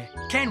anywhere.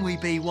 Can we,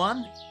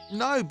 B1?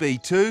 No,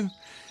 B2.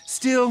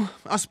 Still,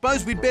 I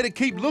suppose we'd better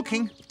keep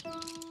looking.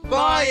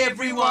 Bye,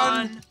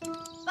 everyone.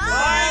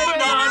 Bye,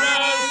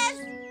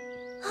 Bananas.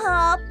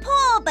 Oh,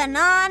 poor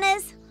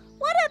Bananas.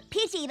 What a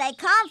pity they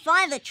can't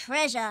find the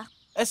treasure.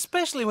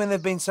 Especially when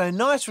they've been so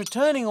nice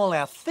returning all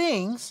our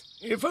things.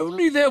 If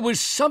only there was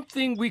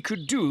something we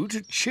could do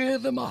to cheer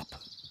them up.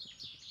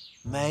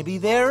 Maybe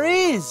there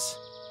is.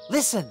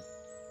 Listen.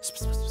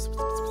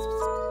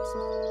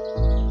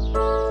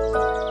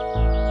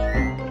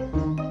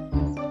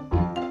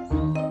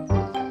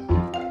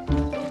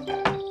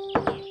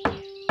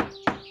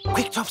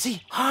 Quick,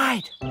 Topsy,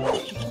 hide.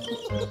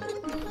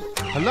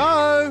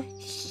 Hello?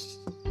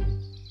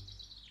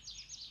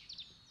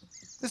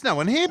 There's no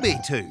one here,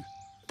 B2.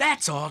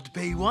 That's odd,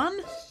 B1.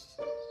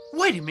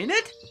 Wait a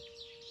minute.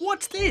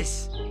 What's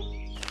this?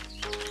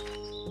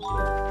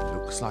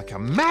 Looks like a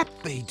map,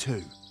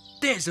 B2.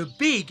 There's a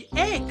big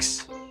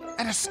X.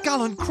 And a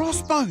skull and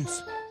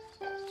crossbones.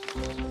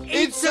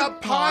 It's a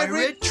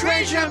pirate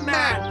treasure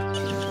map!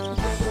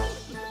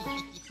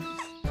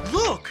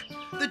 Look,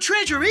 the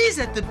treasure is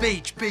at the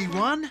beach,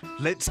 B1.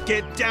 Let's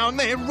get down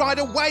there right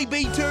away,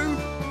 B2.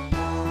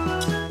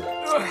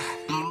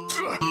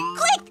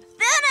 Quick,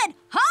 Bernard,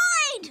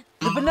 hide!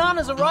 The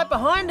Bananas are right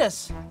behind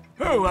us.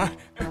 Oh,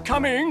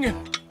 coming.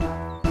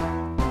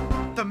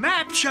 The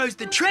map shows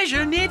the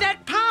treasure near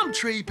that palm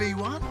tree,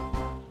 B1.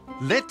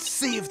 Let's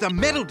see if the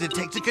metal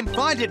detector can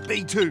find it,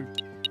 B2.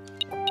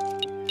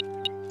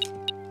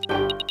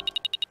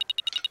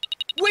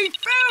 We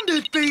found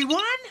it, B1.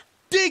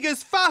 Dig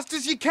as fast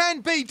as you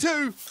can,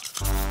 B2.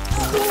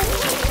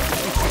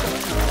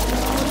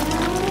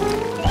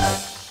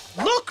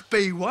 Look,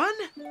 B1.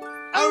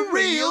 A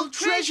real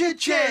treasure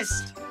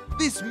chest.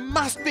 This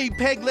must be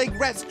Peg-Leg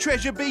Rat's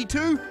treasure,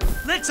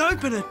 B2. Let's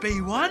open it,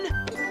 B1.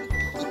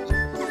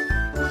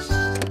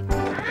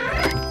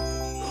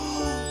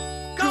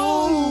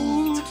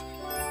 Gold!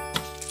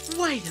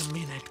 Wait a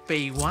minute,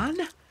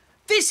 B1.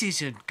 This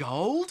isn't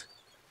gold.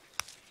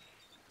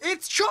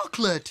 It's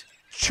chocolate.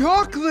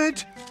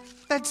 Chocolate?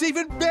 That's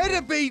even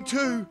better,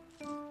 B2.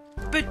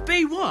 But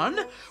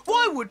B1,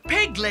 why would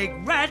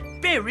Peg-Leg Rat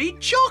bury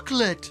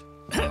chocolate?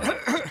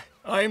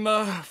 I'm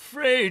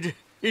afraid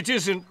it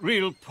isn't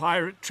real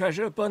pirate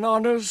treasure,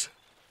 Bananas.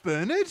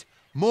 Bernard?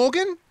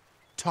 Morgan?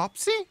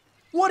 Topsy?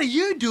 What are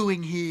you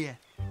doing here?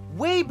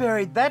 We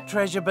buried that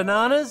treasure,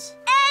 Bananas.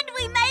 And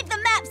we made the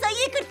map so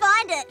you could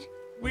find it.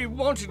 We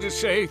wanted to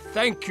say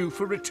thank you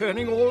for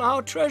returning all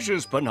our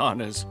treasures,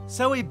 Bananas.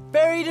 So we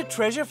buried a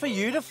treasure for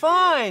you to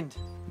find.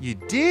 You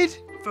did?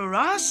 For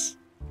us?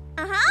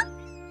 Uh-huh.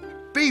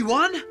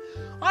 B1,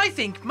 I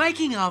think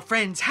making our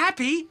friends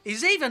happy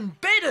is even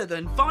better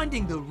than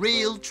finding the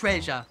real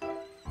treasure.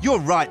 You're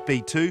right,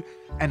 B2.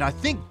 And I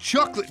think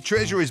chocolate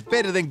treasure is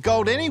better than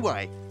gold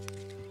anyway.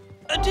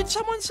 Did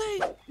someone say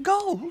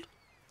gold?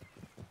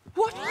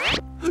 What?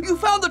 You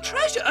found the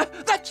treasure?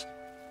 That's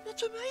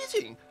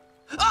amazing.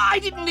 I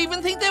didn't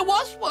even think there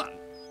was one.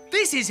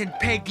 This isn't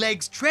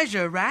Peg-Leg's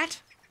treasure,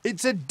 Rat.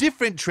 It's a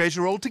different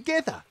treasure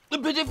altogether.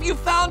 But if you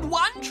found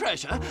one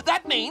treasure,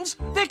 that means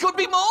there could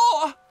be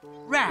more.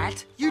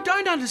 Rat, you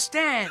don't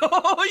understand.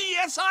 Oh,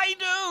 yes, I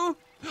do.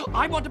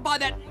 I want to buy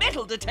that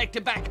metal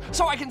detector back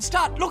so I can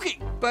start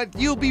looking. But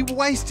you'll be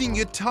wasting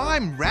your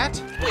time,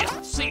 Rat.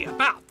 We'll see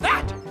about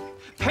that.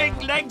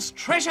 Peg-Leg's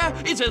treasure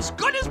is as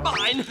good as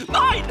mine.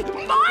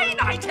 Mine,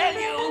 I tell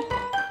you.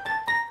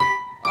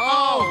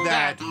 Oh,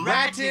 that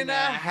rat in a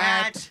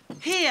hat.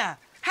 Here,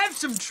 have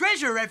some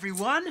treasure,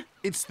 everyone.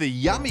 It's the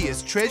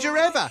yummiest treasure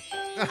ever.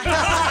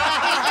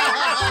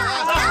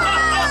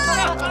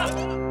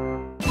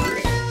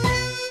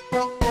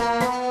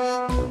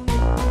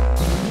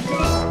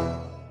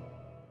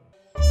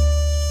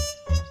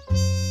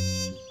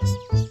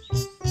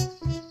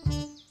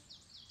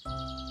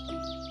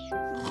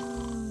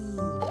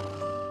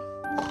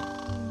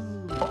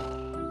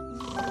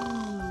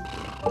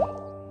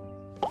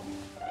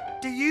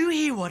 Do you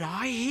hear what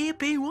I hear,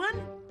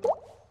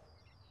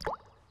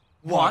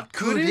 What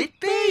could it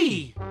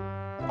be?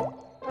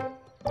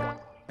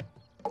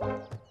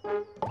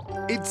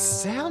 It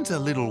sounds a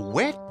little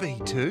wet,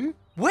 B2.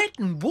 Wet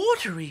and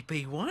watery,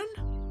 B1.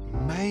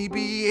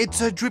 Maybe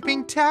it's a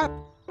dripping tap?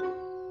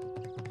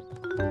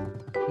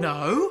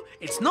 No,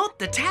 it's not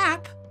the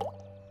tap.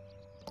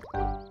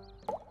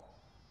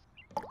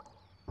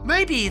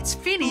 Maybe it's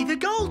Finny the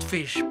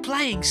goldfish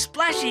playing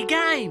splashy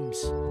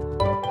games.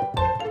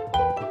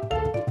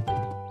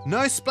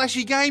 No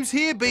splashy games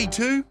here,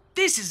 B2.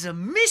 This is a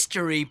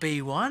mystery,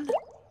 B1.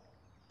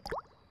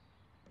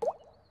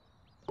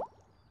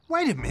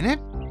 Wait a minute.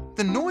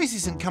 The noise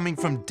isn't coming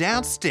from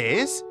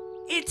downstairs.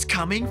 It's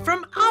coming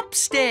from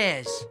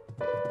upstairs.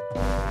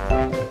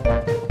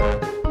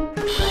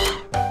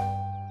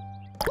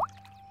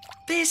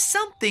 There's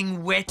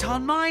something wet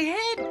on my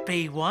head,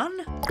 B1.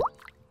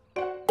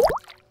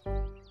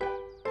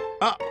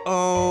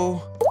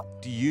 Uh-oh.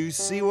 Do you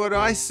see what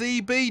I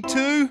see,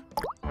 B2?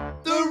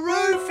 The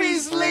roof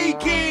is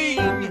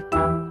leaking!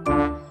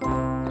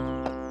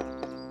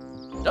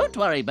 Don't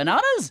worry,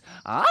 Bananas.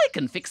 I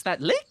can fix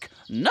that leak.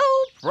 No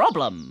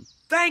problem.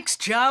 Thanks,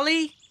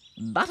 Charlie.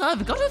 But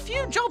I've got a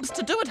few jobs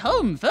to do at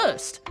home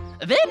first.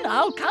 Then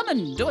I'll come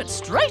and do it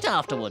straight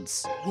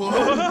afterwards.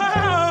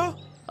 Whoa!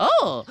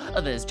 Oh,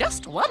 there's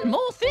just one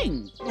more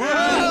thing.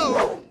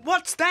 Whoa!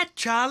 What's that,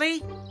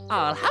 Charlie?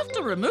 I'll have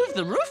to remove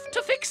the roof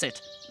to fix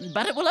it.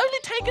 But it will only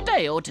take a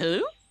day or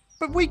two.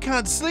 But we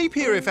can't sleep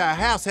here if our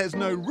house has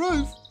no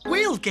roof.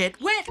 We'll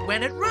get wet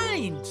when it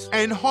rains.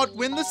 And hot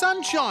when the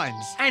sun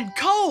shines. And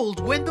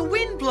cold when the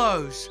wind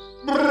blows.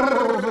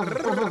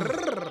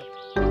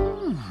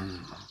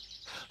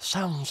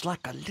 Sounds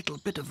like a little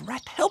bit of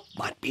rat help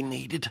might be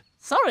needed.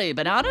 Sorry,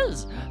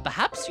 Bananas.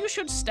 Perhaps you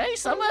should stay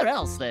somewhere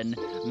else then.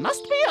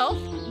 Must be off.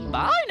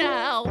 Bye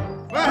now.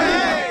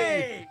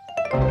 Hey!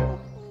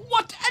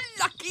 What a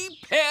lucky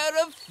pair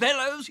of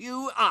fellows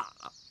you are.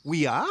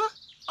 We are?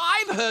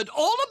 I've heard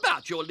all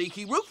about your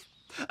leaky roof,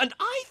 and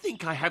I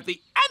think I have the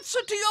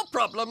answer to your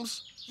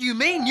problems. You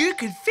mean you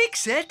can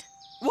fix it?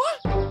 What?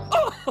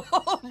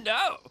 Oh,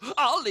 no.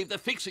 I'll leave the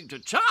fixing to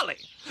Charlie.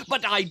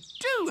 But I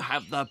do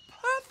have the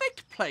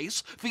perfect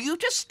place for you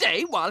to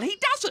stay while he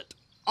does it.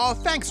 Oh,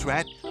 thanks,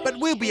 Rat, but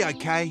we'll be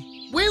okay.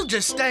 We'll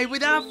just stay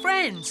with our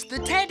friends, the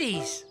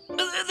Teddies.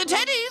 The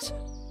Teddies?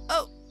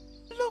 Oh,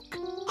 look,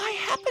 I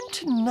happen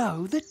to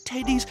know the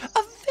Teddies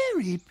are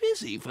very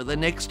busy for the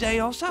next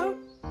day or so.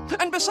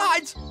 And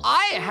besides,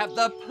 I have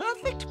the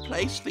perfect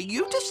place for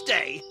you to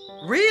stay.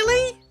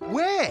 Really?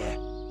 Where?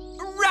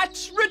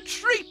 Rat's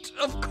Retreat,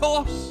 of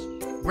course.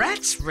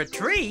 Rat's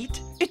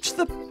Retreat? It's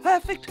the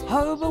perfect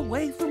home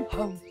away from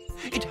home.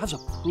 It has a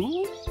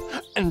pool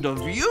and a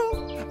view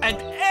and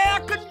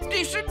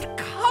air-conditioned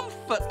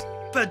comfort.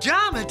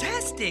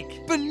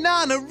 Pajama-tastic.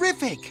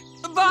 Banana-rific.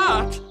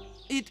 But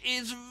it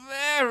is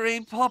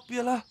very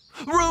popular.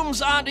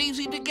 Rooms aren't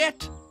easy to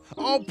get.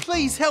 Oh,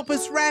 please help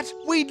us, Rat.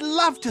 We'd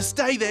love to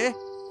stay there.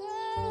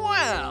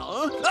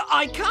 Well,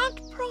 I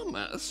can't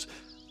promise,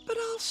 but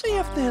I'll see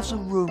if there's a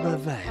room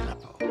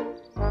available.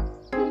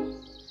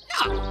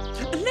 Now,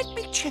 let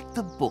me check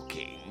the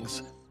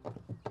bookings.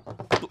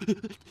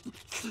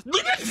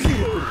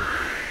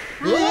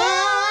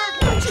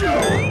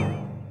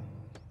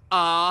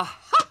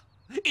 Aha!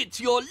 It's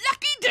your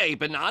lucky day,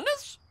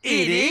 Bananas.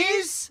 It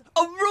is?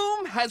 A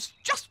room has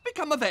just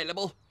become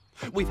available.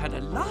 We've had a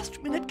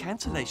last-minute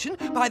cancellation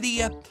by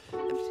the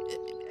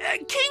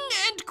King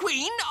and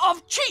Queen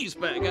of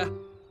Cheeseburger.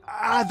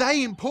 Are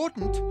they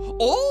important?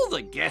 All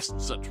the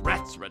guests at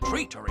Rat's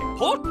Retreat are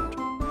important.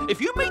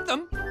 If you meet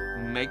them,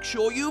 make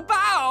sure you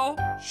bow.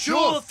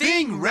 Sure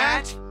thing,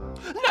 Rat.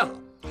 Now,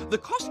 the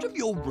cost of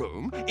your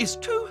room is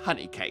 2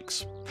 honey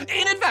cakes.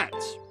 In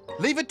advance.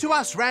 Leave it to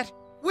us, Rat.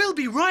 We'll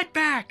be right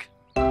back.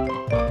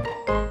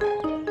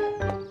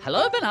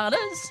 Hello,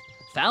 Bananas.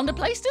 Found a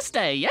place to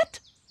stay yet?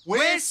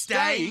 We're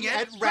staying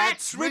at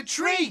Rat's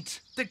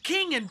Retreat. The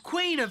King and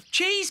Queen of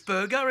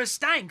Cheeseburger are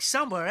staying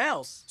somewhere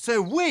else.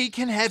 So we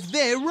can have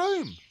their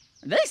room.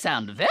 They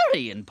sound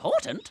very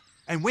important.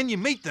 And when you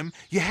meet them,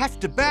 you have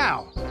to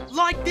bow.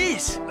 Like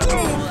this.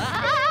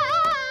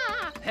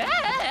 Ah,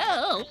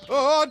 help!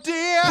 Oh,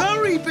 dear.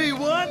 Hurry,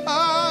 B1.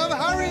 I'm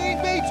hurrying,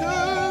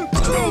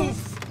 B2.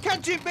 Oof.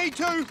 Catch it,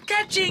 B2.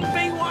 Catching,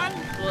 B1.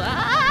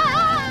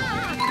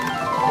 Ah!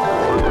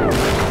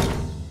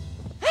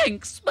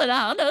 Thanks,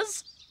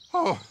 Bananas.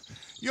 Oh,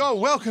 you're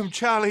welcome,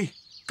 Charlie.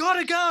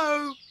 Gotta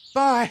go.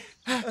 Bye.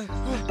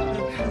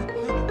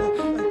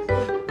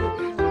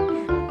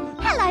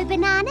 Hello,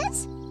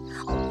 Bananas.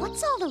 Oh,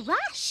 what's all the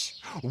rush?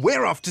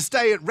 We're off to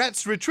stay at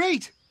Rat's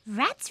Retreat.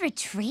 Rat's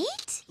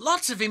Retreat?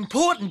 Lots of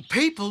important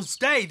people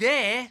stay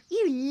there.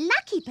 You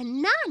lucky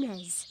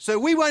Bananas. So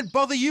we won't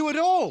bother you at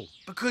all.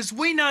 Because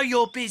we know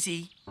you're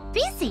busy.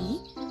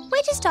 Busy?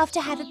 We're just off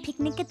to have a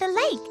picnic at the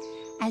lake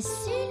as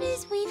soon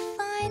as we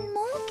find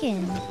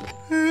Morgan.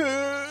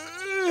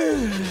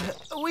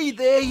 Are we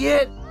there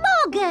yet?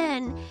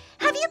 Morgan,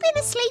 have you been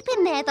asleep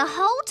in there the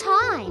whole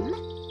time?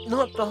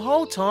 Not the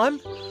whole time.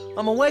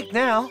 I'm awake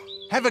now.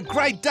 Have a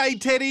great day,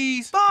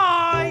 Teddies.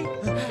 Bye.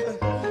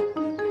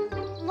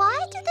 Why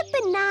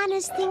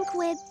bananas think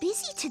we're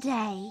busy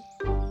today?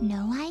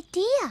 No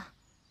idea.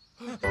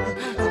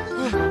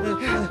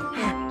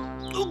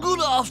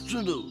 Good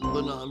afternoon,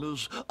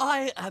 Bananas.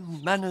 I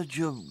am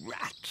Manager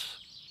Rat.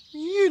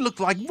 You look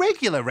like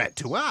regular Rat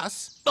to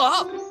us.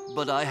 Ah,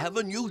 but I have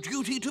a new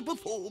duty to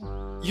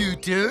perform. You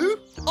do?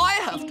 I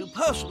have to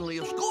personally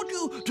escort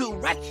you to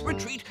Rat's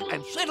Retreat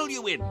and settle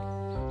you in.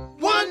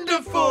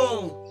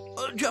 Wonderful!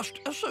 Just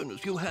as soon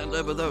as you hand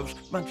over those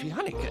munchy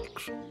honey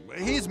cakes.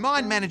 Here's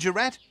mine, Manager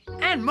Rat.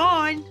 And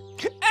mine.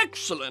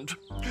 Excellent.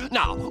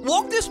 Now,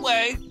 walk this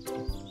way.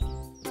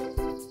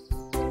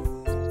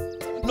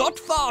 Not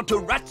far to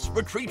Rat's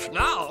Retreat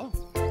now.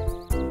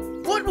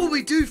 What will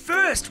we do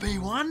first,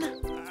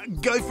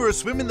 B1? Go for a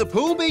swim in the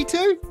pool,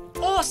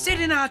 B2? Or sit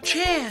in our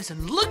chairs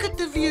and look at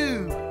the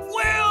view?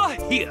 We're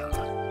here.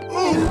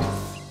 Ooh.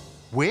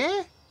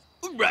 Where?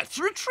 Rat's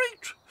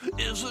Retreat.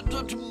 Isn't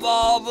it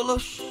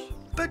marvellous?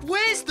 But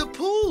where's the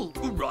pool?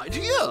 Right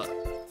here.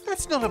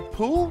 That's not a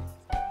pool.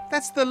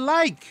 That's the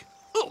lake.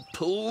 Oh,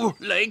 pool,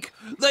 lake.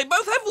 They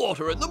both have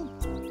water in them.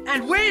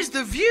 And where's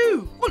the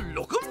view? Well,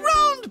 look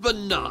around,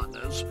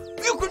 Bananas.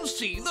 You can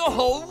see the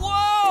whole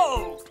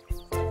world.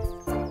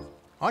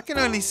 I can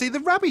only see the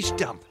rubbish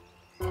dump.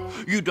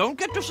 You don't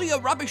get to see a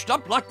rubbish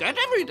dump like that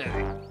every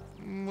day.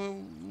 Well,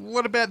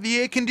 what about the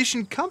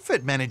air-conditioned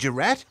comfort, Manager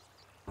Rat?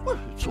 Well,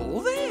 it's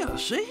all there,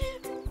 see?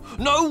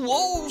 No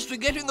walls to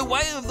get in the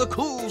way of the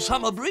cool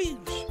summer breeze.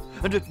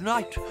 And at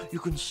night, you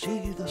can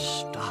see the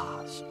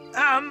stars.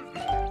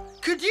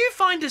 Could you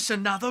find us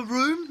another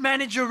room,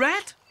 Manager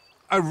Rat?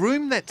 A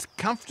room that's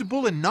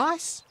comfortable and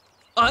nice?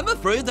 I'm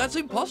afraid that's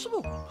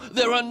impossible.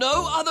 There are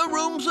no other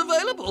rooms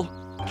available.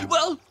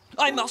 Well,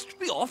 I must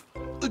be off.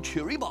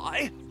 Cheery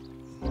bye.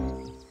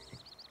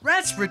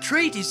 Rat's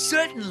Retreat is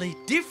certainly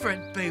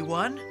different,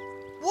 B1.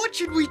 What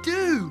should we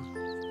do?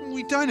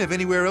 We don't have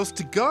anywhere else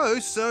to go,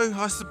 so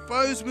I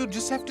suppose we'll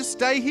just have to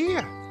stay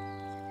here.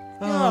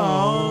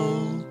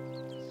 Oh.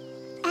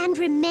 And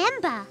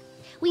remember,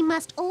 we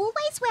must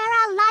always wear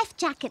our life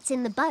jackets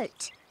in the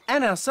boat.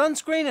 And our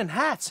sunscreen and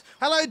hats.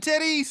 Hello,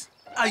 Teddies.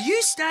 Are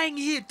you staying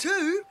here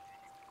too?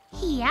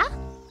 Here?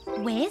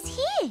 Where's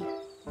here?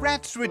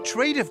 Rat's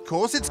Retreat, of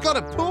course. It's got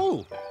a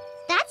pool.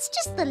 That's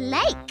just the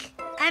lake.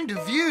 And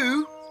a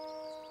view.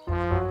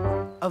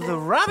 Of the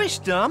rubbish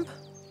dump?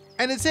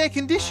 And it's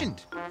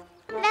air-conditioned.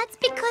 That's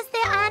because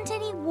there aren't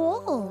any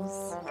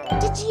walls.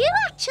 Did you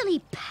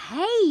actually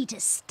pay to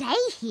stay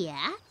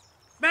here?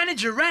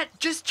 Manager Rat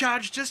just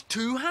charged us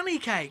 2 honey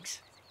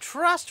cakes.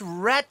 Trust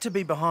Rat to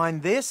be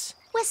behind this.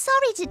 We're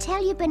sorry to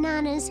tell you,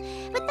 Bananas,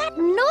 but that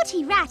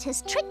naughty rat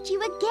has tricked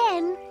you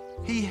again.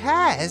 He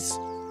has?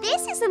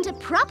 This isn't a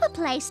proper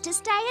place to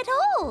stay at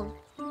all.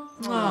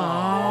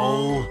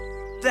 Oh,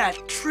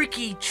 that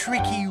tricky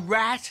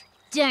rat.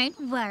 Don't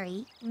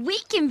worry, we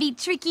can be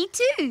tricky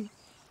too.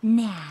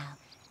 Now,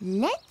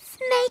 let's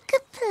make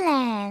a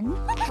plan.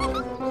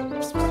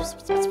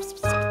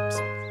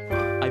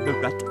 I'm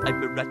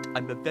a rat,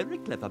 I'm a very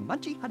clever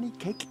munchy honey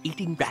cake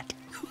eating rat.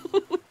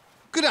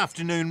 Good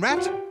afternoon,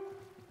 Rat.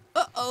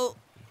 Uh-oh.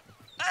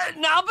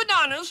 Now,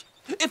 Bananas,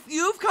 if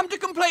you've come to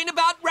complain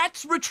about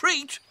Rat's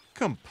Retreat...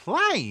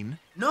 Complain?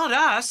 Not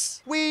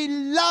us. We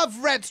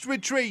love Rat's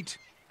Retreat.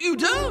 You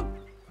do?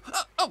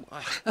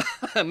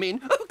 I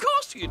mean, of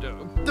course you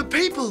do. The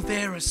people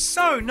there are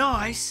so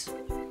nice.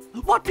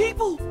 What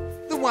people?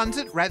 The ones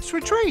at Rat's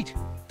Retreat.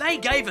 They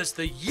gave us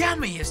the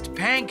yummiest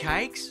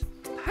pancakes.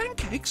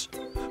 Pancakes?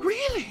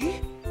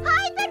 Really?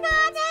 Hi,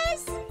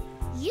 Bananas!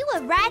 You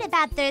were right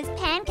about those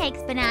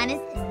pancakes,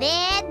 Bananas.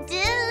 They're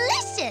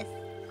delicious.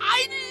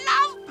 I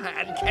love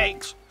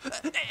pancakes.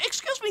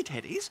 Excuse me,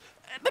 Teddies,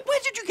 but where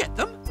did you get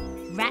them?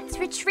 Rat's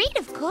Retreat,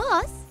 of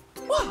course.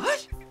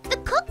 What? The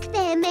cook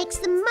there makes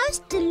the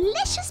most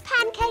delicious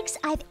pancakes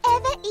I've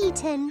ever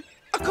eaten.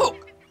 A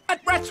cook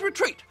at Rat's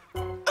Retreat?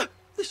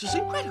 This is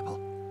incredible.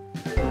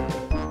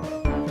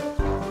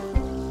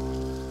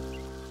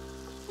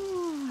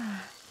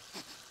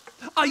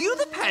 Are you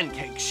the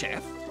pancake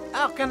chef?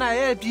 How can I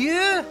help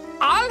you?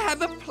 I'll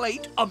have a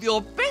plate of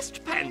your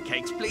best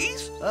pancakes,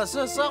 please.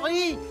 So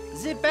sorry.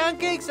 The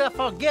pancakes are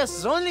for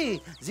guests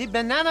only. The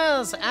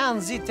bananas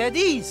and the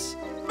teddies.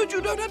 But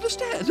you don't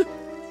understand.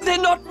 They're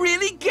not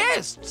really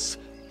guests.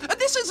 And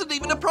this isn't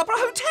even a proper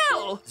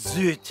hotel.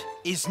 Zut,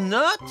 is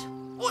not?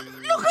 Well,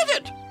 look at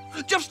it.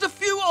 Just a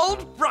few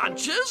old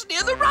branches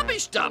near the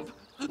rubbish dump.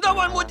 No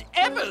one would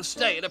ever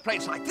stay in a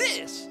place like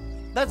this.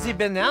 But the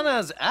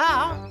bananas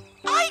are.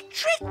 I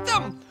tricked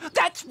them.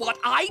 That's what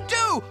I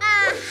do.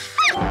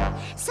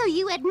 So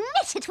you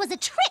admit it was a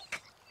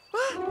trick?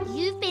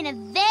 You've been a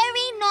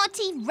very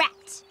naughty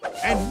rat.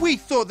 And we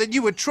thought that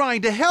you were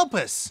trying to help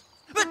us.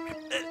 But...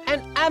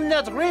 And I'm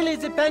not really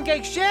the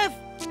pancake chef?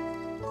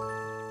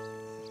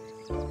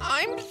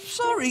 I'm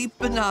sorry,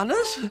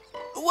 Bananas.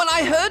 When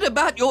I heard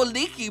about your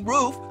leaky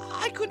roof,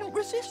 I couldn't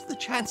resist the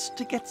chance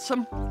to get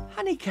some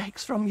honey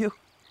cakes from you.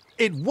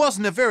 It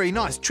wasn't a very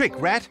nice trick,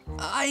 Rat.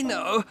 I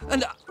know,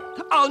 and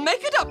I'll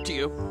make it up to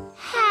you.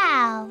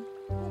 How?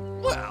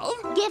 Well...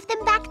 Give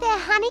them back their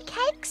honey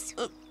cakes?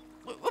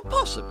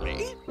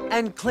 Possibly.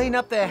 And clean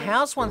up their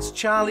house once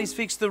Charlie's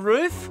fixed the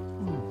roof?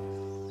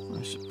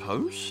 I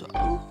suppose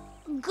so.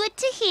 Good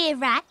to hear,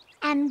 Rat.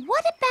 And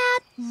what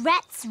about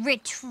Rat's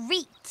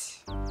retreat?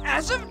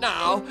 As of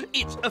now,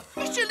 it's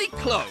officially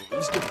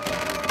closed.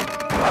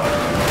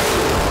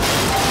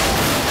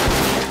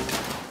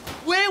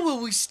 Where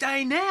will we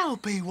stay now,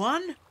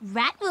 B1?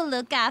 Rat will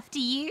look after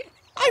you.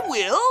 I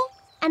will.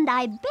 And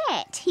I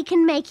bet he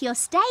can make your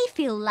stay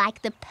feel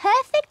like the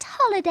perfect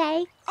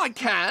holiday. I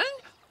can?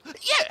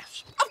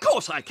 Yes, of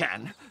course I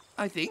can,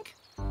 I think.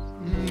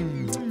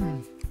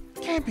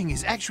 Camping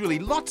is actually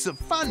lots of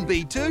fun,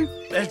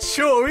 B2. It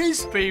sure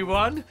is,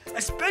 B1.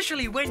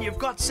 Especially when you've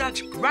got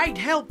such great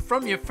help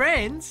from your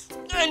friends.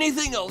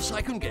 Anything else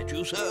I can get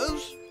you,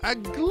 sirs? A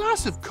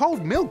glass of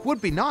cold milk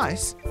would be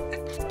nice.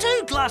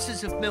 2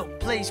 glasses of milk,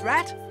 please,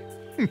 Rat.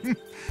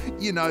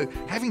 You know,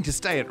 having to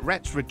stay at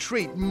Rat's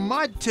retreat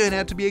might turn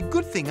out to be a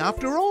good thing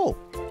after all.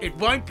 It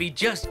won't be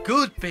just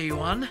good,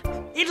 B1.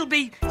 It'll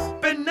be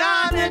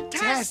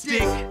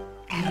banana-tastic.